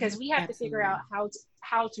 because we have to figure out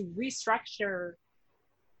how to restructure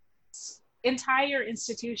entire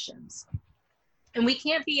institutions. And we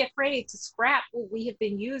can't be afraid to scrap what we have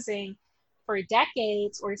been using for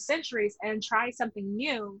decades or centuries and try something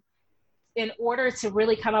new in order to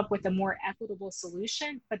really come up with a more equitable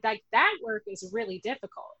solution. But that work is really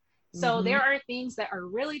difficult. So there are things that are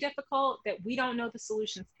really difficult that we don't know the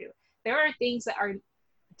solutions to. There are things that are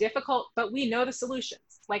difficult, but we know the solutions.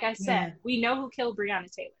 Like I said, we know who killed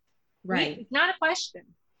Breonna Taylor. Right. It's not a question.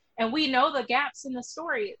 And we know the gaps in the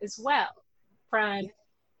story as well, from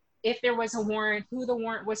if there was a warrant, who the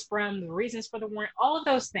warrant was from, the reasons for the warrant, all of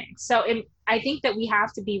those things. So I think that we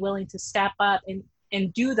have to be willing to step up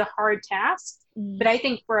and do the hard tasks. But I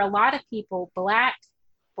think for a lot of people, Black,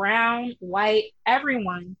 brown, white,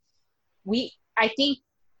 everyone,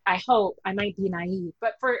 I hope, I might be naive,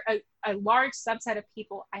 but for a large subset of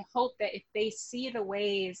people, I hope that if they see the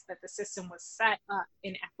ways that the system was set up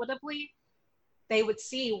inequitably, they would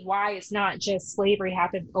see why it's not just slavery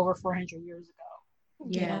happened over 400 years ago.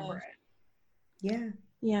 Yeah.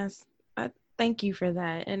 Yes. Thank you for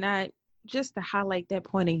that. And just to highlight that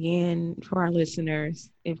point again for our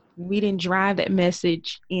listeners, if we didn't drive that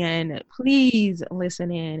message in, please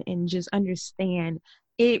listen in and just understand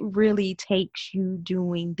it really takes you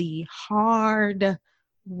doing the hard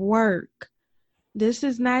work. This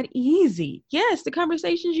is not easy. Yes, the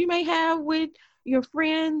conversations you may have with your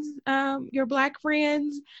friends, your Black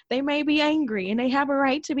friends, they may be angry and they have a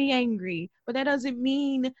right to be angry, but that doesn't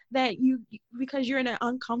mean that because you're in an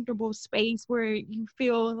uncomfortable space where you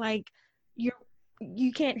feel like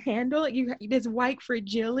you can't handle it. This white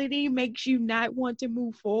fragility makes you not want to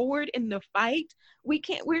move forward in the fight.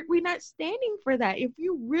 We're not standing for that. If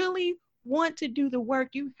you really want to do the work,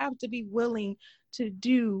 you have to be willing to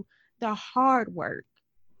do the hard work.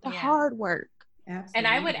 Hard work. Absolutely. And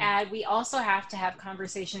I would add, we also have to have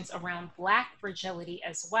conversations around Black fragility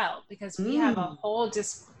as well, because we have a whole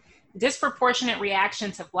disproportionate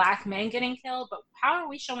reaction to Black men getting killed. But how are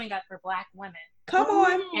we showing up for Black women? Come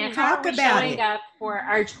on, and talk how are we about showing it. up for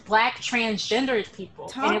our Black transgendered people?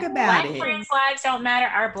 Talk and if about Black it. trans lives don't matter,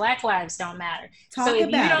 our Black lives don't matter. Talk so if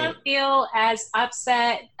about you don't feel as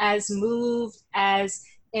upset, as moved, as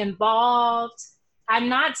involved, I'm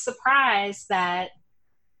not surprised that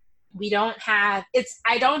we don't have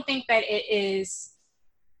I don't think that it is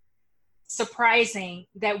surprising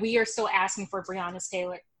that we are still asking for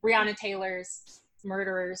Breonna Taylor's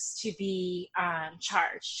murderers to be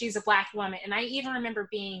charged. She's a Black woman. And I even remember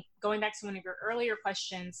going back to one of your earlier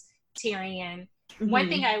questions, Tyrion, one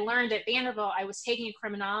thing I learned at Vanderbilt, I was taking a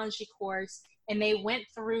criminology course and they went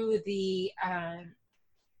through the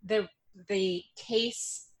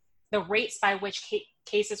rates by which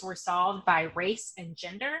cases were solved by race and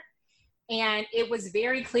gender. And it was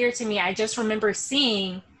very clear to me. I just remember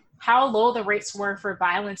seeing how low the rates were for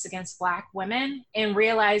violence against Black women and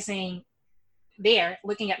realizing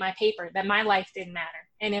looking at my paper, that my life didn't matter.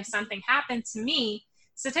 And if something happened to me,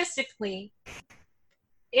 statistically,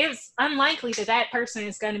 it's unlikely that person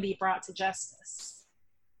is going to be brought to justice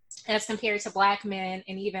as compared to Black men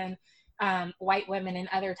and even white women and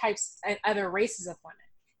other races of women.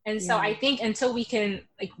 And so I think until we can,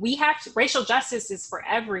 racial justice is for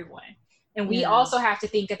everyone. And we also have to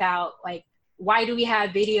think about, why do we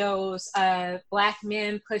have videos of Black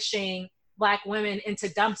men pushing Black women into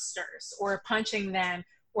dumpsters or punching them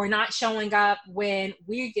or not showing up when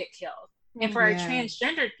we get killed? And for our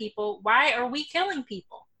transgendered people, why are we killing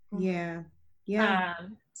people? Yeah.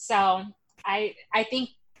 So I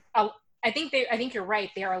think you're right.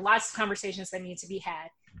 There are lots of conversations that need to be had.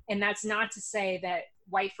 And that's not to say that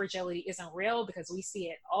white fragility isn't real, because we see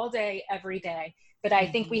it all day, every day. But I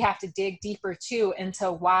think we have to dig deeper too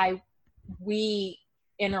into why we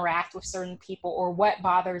interact with certain people or what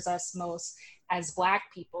bothers us most as Black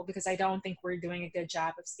people, because I don't think we're doing a good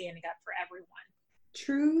job of standing up for everyone.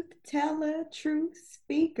 Truth teller, truth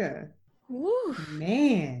speaker. Woo.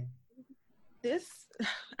 Man.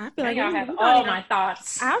 I feel like I have all my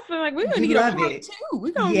thoughts. I feel like we're gonna need a part two.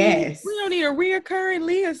 We're gonna need a reoccurring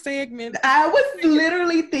Leah segment. I was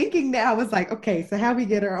literally thinking that. I was like, okay, so how we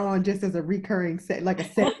get her on just as a recurring set, like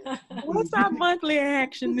a set. What's our monthly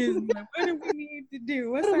action this month? What do we need to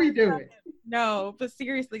do? What are we doing? No, but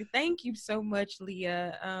seriously, thank you so much,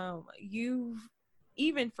 Leah.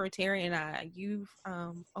 Even for Terry and I, you've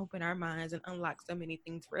opened our minds and unlocked so many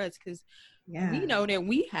things for us, because we know that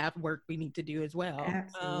we have work we need to do as well.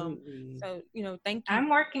 Absolutely. So, thank you. I'm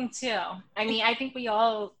working too. I mean, I think we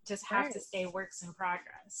all just have to stay works in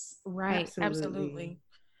progress. Right. Absolutely.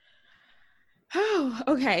 Oh,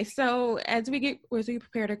 okay. So as we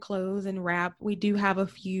prepare to close and wrap, we do have a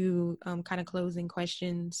few kind of closing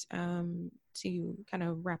questions to kind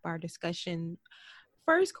of wrap our discussion.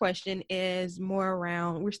 First question is more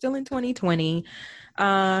around, we're still in 2020,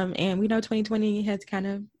 and we know 2020 has kind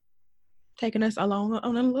of taken us along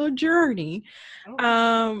on a little journey.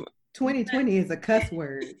 2020 is a cuss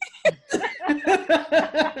word.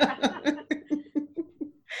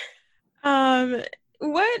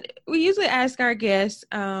 What we usually ask our guests,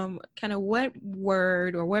 kind of what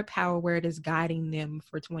word or what power word is guiding them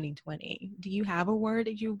for 2020? Do you have a word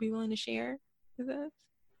that you would be willing to share with us?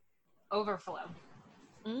 Overflow.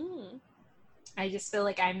 I just feel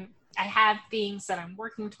like I have things that I'm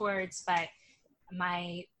working towards, but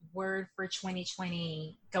my word for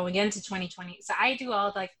 2020, going into 2020, so I do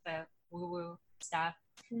all the woo-woo stuff.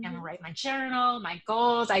 I'm gonna write my journal, my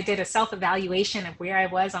goals. I did a self-evaluation of where I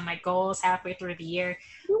was on my goals halfway through the year,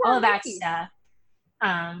 all of that stuff.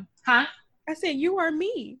 I said, you are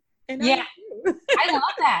me. And I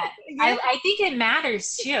love that. I think it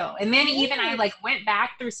matters too. And then even I went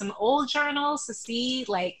back through some old journals to see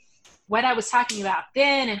what I was talking about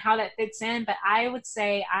then and how that fits in, but I would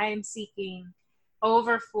say I am seeking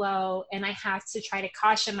overflow, and I have to try to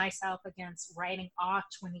caution myself against writing off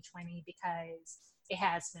 2020 because it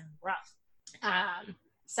has been rough.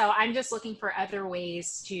 So I'm just looking for other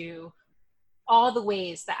ways all the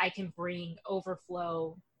ways that I can bring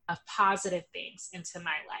overflow of positive things into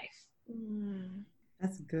my life.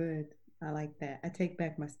 That's good. I like that. I take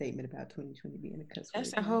back my statement about 2020 being a cuss word.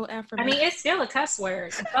 That's a whole affirmation. I mean, it's still a cuss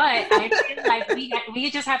word, but I feel like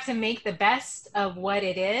we just have to make the best of what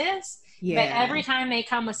it is. Yeah. But every time they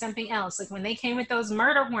come with something else, like when they came with those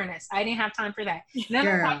murder hornets, I didn't have time for that. Then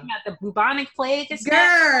we're talking about the bubonic plague.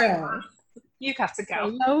 Girl, you got to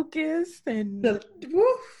go. The locust and the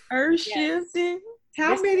earth shifting.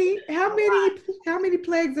 How many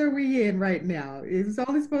plagues are we in right now? It's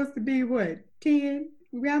only supposed to be what, 10?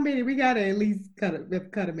 How many? We gotta at least cut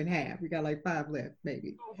them in half. We got like 5 left,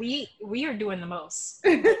 maybe. We are doing the most,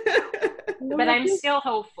 but I'm still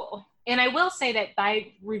hopeful. And I will say that by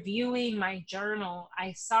reviewing my journal,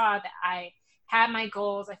 I saw that I had my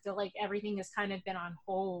goals. I feel like everything has kind of been on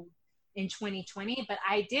hold in 2020, but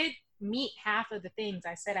I did meet half of the things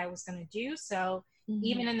I said I was going to do. So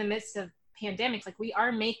even in the midst of pandemics, like we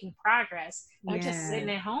are making progress. We're just sitting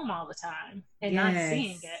at home all the time and not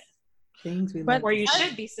seeing it. Or you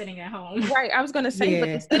should be sitting at home. Right. I was going to say, but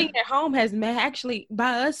the sitting at home has actually,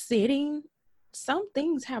 by us sitting, some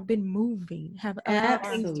things have been moving, have allowed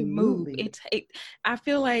things to move. I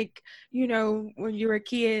feel like, you know, when you were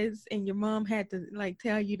kids and your mom had to like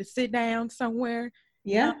tell you to sit down somewhere.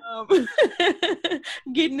 Yeah.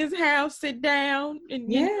 Get in this house, sit down.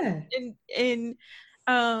 And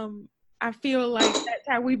I feel like that's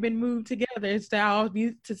how we've been moved together. It's to all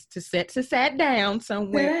be to sat down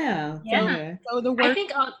somewhere. Yeah. So the work. I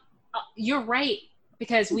think you're right,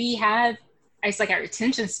 because it's like our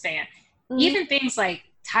attention span. Even things like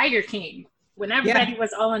Tiger King, when everybody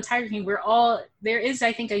was all on Tiger King, there is,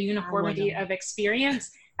 I think, a uniformity of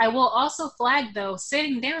experience. I will also flag, though,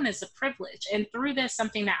 sitting down is a privilege. And through this,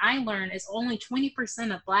 something that I learned is only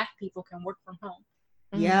 20% of Black people can work from home.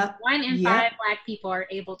 Yeah. 1 in 5 Black people are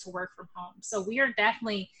able to work from home. So we are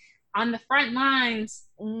definitely on the front lines,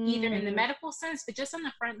 either in the medical sense, but just on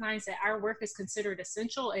the front lines that our work is considered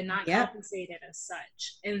essential and not compensated as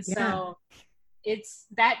such. And so it's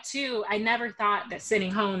that too. I never thought that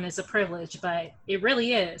sitting home is a privilege, but it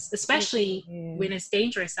really is, especially when it's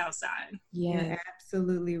dangerous outside. Yeah,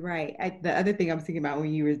 absolutely right. The other thing I was thinking about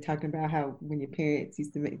when you were talking about how when your parents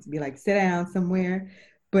used to be like, sit down somewhere,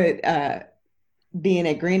 but being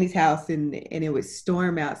at Granny's house and it would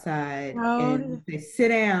storm outside and they sit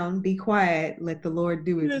down, be quiet, let the Lord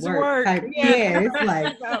do his work. It's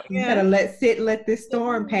like you gotta let this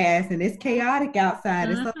storm pass, and it's chaotic outside.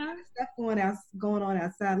 It's a lot of stuff going on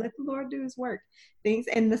outside. Let the Lord do his work. Things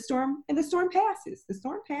and the storm passes. The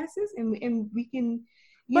storm passes, and we can.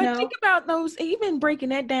 But think about those, even breaking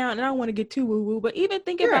that down, and I don't want to get too woo-woo, but even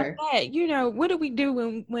think about that, you know, what do we do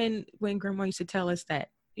when Grandma used to tell us that?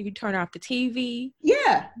 You turn off the TV.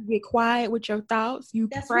 Yeah. You get quiet with your thoughts. You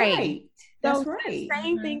pray. Right. That's right. The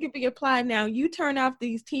same thing can be applied now. You turn off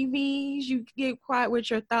these TVs. You get quiet with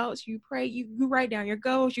your thoughts. You pray. You write down your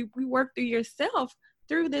goals. You work through yourself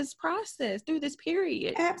through this process, through this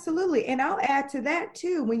period. Absolutely. And I'll add to that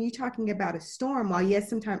too, when you're talking about a storm, while yes,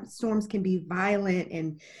 sometimes storms can be violent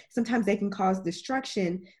and sometimes they can cause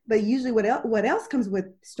destruction, but usually what else comes with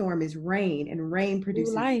storm is rain, and rain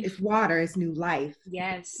produces it's water, it's new life.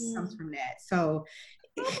 Yes. It comes from that. So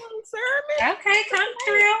come through.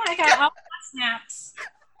 I got all my snaps.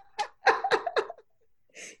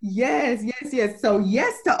 Yes. So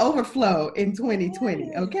yes to overflow in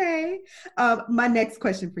 2020. Okay. My next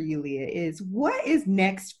question for you, Leah, is what is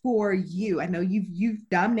next for you? I know you've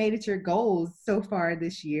dominated your goals so far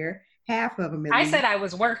this year. Half of them. I said I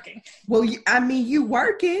was working. Well, you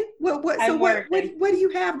working. What do you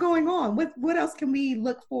have going on? What else can we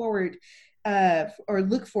look forward or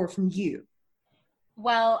look for from you?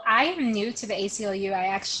 Well, I am new to the ACLU. I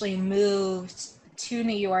actually moved to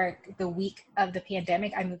New York the week of the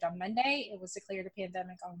pandemic. I moved on Monday. It was declared a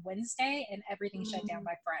pandemic on Wednesday, and everything shut down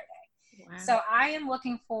by Friday. Wow. So I am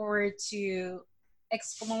looking forward to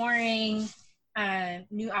exploring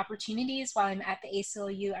new opportunities while I'm at the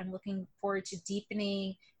ACLU. I'm looking forward to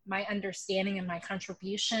deepening my understanding and my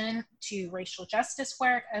contribution to racial justice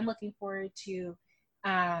work. I'm looking forward to,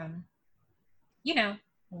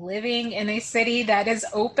 living in a city that is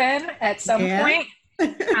open at some point.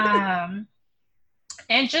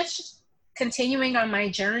 And just continuing on my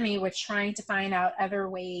journey with trying to find out other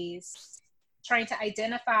ways, trying to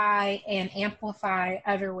identify and amplify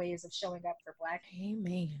other ways of showing up for Black.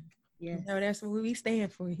 Amen. Yes. No, that's what we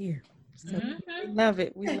stand for here. So we love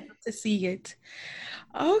it. We love to see it.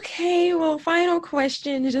 Okay, well, final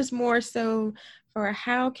question, just more so for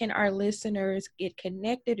how can our listeners get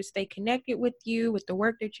connected or stay connected with you, with the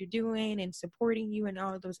work that you're doing and supporting you in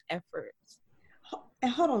all of those efforts?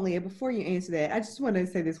 And hold on, Leah, before you answer that, I just want to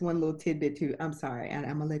say this one little tidbit too. I'm sorry, and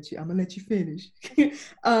I'm gonna let you finish.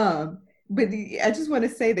 I just want to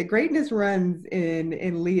say that greatness runs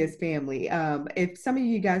in Leah's family. If some of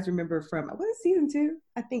you guys remember from what is season 2?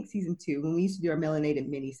 I think season 2 when we used to do our melanated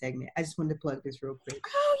mini segment. I just wanted to plug this real quick.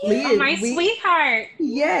 Oh yeah, Leah, my sweetheart.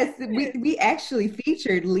 Yes, we actually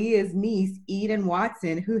featured Leah's niece, Eden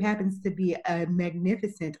Watson, who happens to be a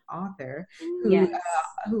magnificent author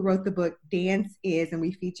who wrote the book Dance Is, and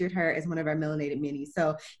we featured her as one of our melanated minis.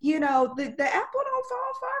 So, the apple don't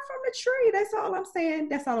fall far from the tree. That's all I'm saying.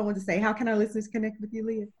 That's all I want to say. How can our listeners connect with you,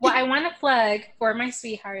 Leah? Well, I want to plug for my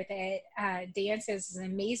sweetheart that Dance Is an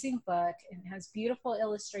amazing book and has beautiful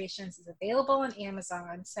illustrations. It's available on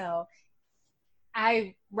Amazon. So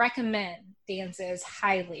I recommend Dance Is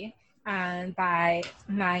highly by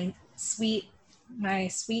my sweet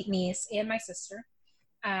niece and my sister.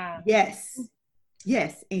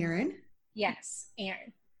 Yes, Erin. Yes,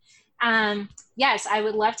 Erin. Yes, I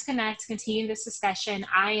would love to continue this discussion.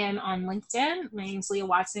 I am on LinkedIn. My name is Leah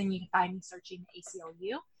Watson. You can find me searching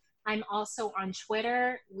ACLU. I'm also on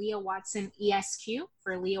Twitter, Leah Watson ESQ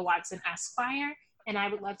for Leah Watson Esquire. And I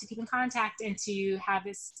would love to keep in contact and to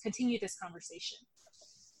continue this conversation.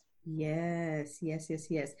 Yes.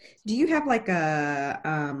 Do you have like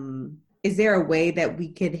is there a way that we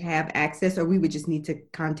could have access, or we would just need to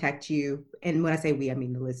contact you? And when I say we, I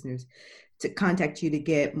mean the listeners, to contact you to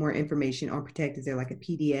get more information on Protect. Is there like a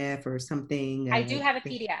PDF or something? I do have a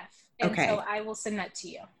PDF. And okay. So I will send that to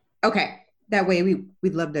you. Okay. That way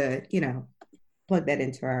we'd love to, plug that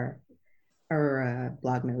into our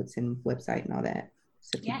blog notes and website and all that,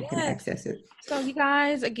 so people can access it. So you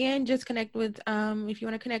guys, again, just connect with, if you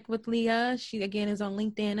want to connect with Leah, she again is on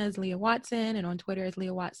LinkedIn as Leah Watson and on Twitter as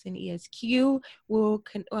Leah Watson ESQ. We'll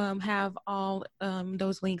have all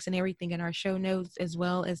those links and everything in our show notes, as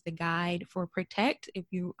well as the guide for Protect, if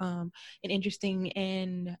you are interested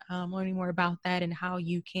in learning more about that and how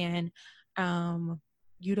you can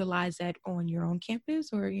utilize that on your own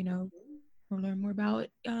campus, or learn more about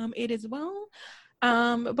it as well.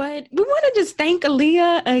 But we want to just thank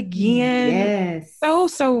Aaliyah again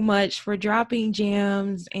so much for dropping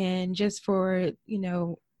gems and just for,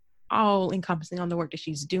 all encompassing on the work that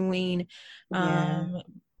she's doing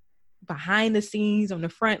behind the scenes, on the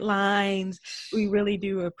front lines. We really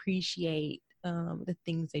do appreciate the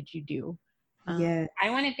things that you do. I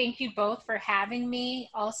want to thank you both for having me,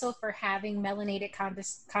 also for having Melanated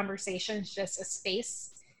Conversations, just a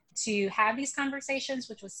space to have these conversations,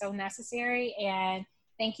 which was so necessary. And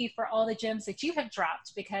thank you for all the gems that you have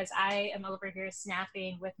dropped, because I am over here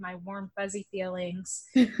snapping with my warm, fuzzy feelings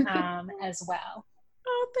as well.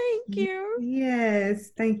 Oh, thank you.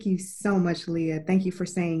 Yes. Thank you so much, Leah. Thank you for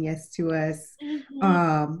saying yes to us.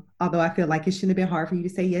 Although I feel like it shouldn't have been hard for you to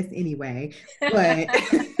say yes anyway, but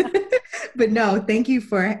but no, thank you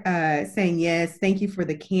for saying yes. Thank you for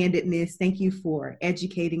the candidness. Thank you for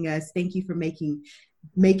educating us. Thank you for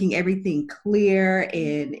making everything clear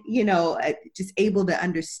and, just able to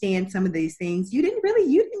understand some of these things. You didn't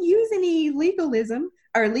use any legalism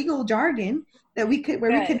or legal jargon that we could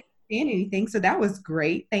understand anything. So that was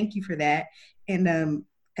great. Thank you for that. And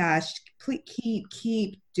gosh, please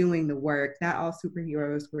keep doing the work. Not all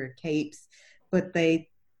superheroes wear capes, but they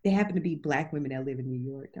happen to be Black women that live in New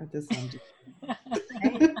York.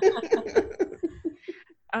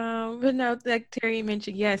 But no, like Terry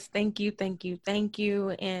mentioned, yes, thank you.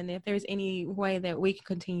 And if there's any way that we can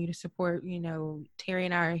continue to support, Terry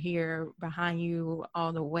and I are here behind you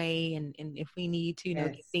all the way. And if we need to,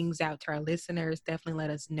 get things out to our listeners, definitely let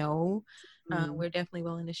us know. We're definitely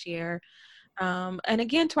willing to share. And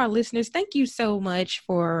again, to our listeners, thank you so much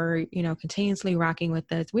for, continuously rocking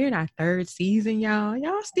with us. We're in our 3rd season, y'all.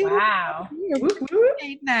 Y'all still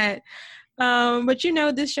appreciate that. But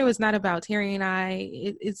this show is not about Terry and I.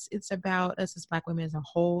 It's about us as Black women as a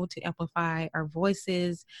whole, to amplify our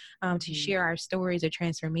voices, to share our stories of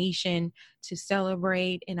transformation, to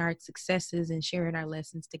celebrate in our successes and sharing our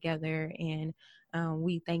lessons together. And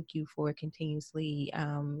we thank you for continuously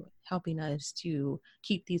helping us to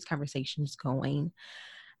keep these conversations going.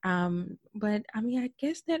 But I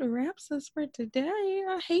guess that wraps us for today.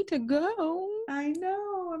 I hate to go. I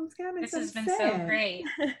know. I'm kind of This has been so great.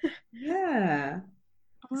 Yeah.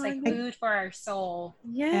 It's like food for our soul.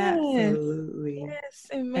 Yes. Absolutely. Yes.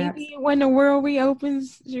 And maybe when the world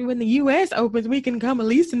reopens, when the U.S. opens, we can come at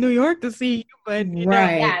least to New York to see you. But you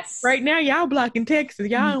know, right now, y'all blocking Texas.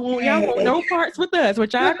 Y'all want no parts with us,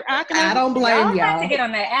 which I don't blame y'all. Have to get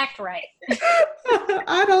on that act right.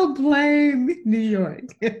 I don't blame New York.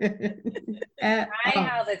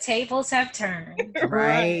 How the tables have turned.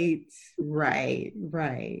 Right.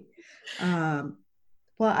 Well,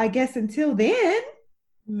 I guess until then,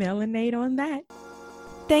 melanate on that.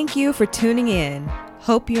 Thank you for tuning in.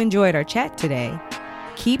 Hope you enjoyed our chat today.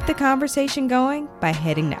 Keep the conversation going by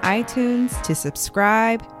heading to iTunes to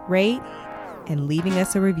subscribe, rate, and leaving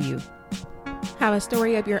us a review. Have a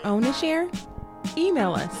story of your own to share?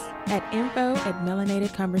 Email us at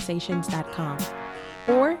info@melanatedconversations.com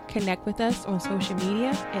or connect with us on social media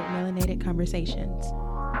at Melanated Conversations.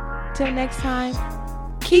 Till next time,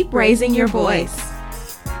 keep raising your voice.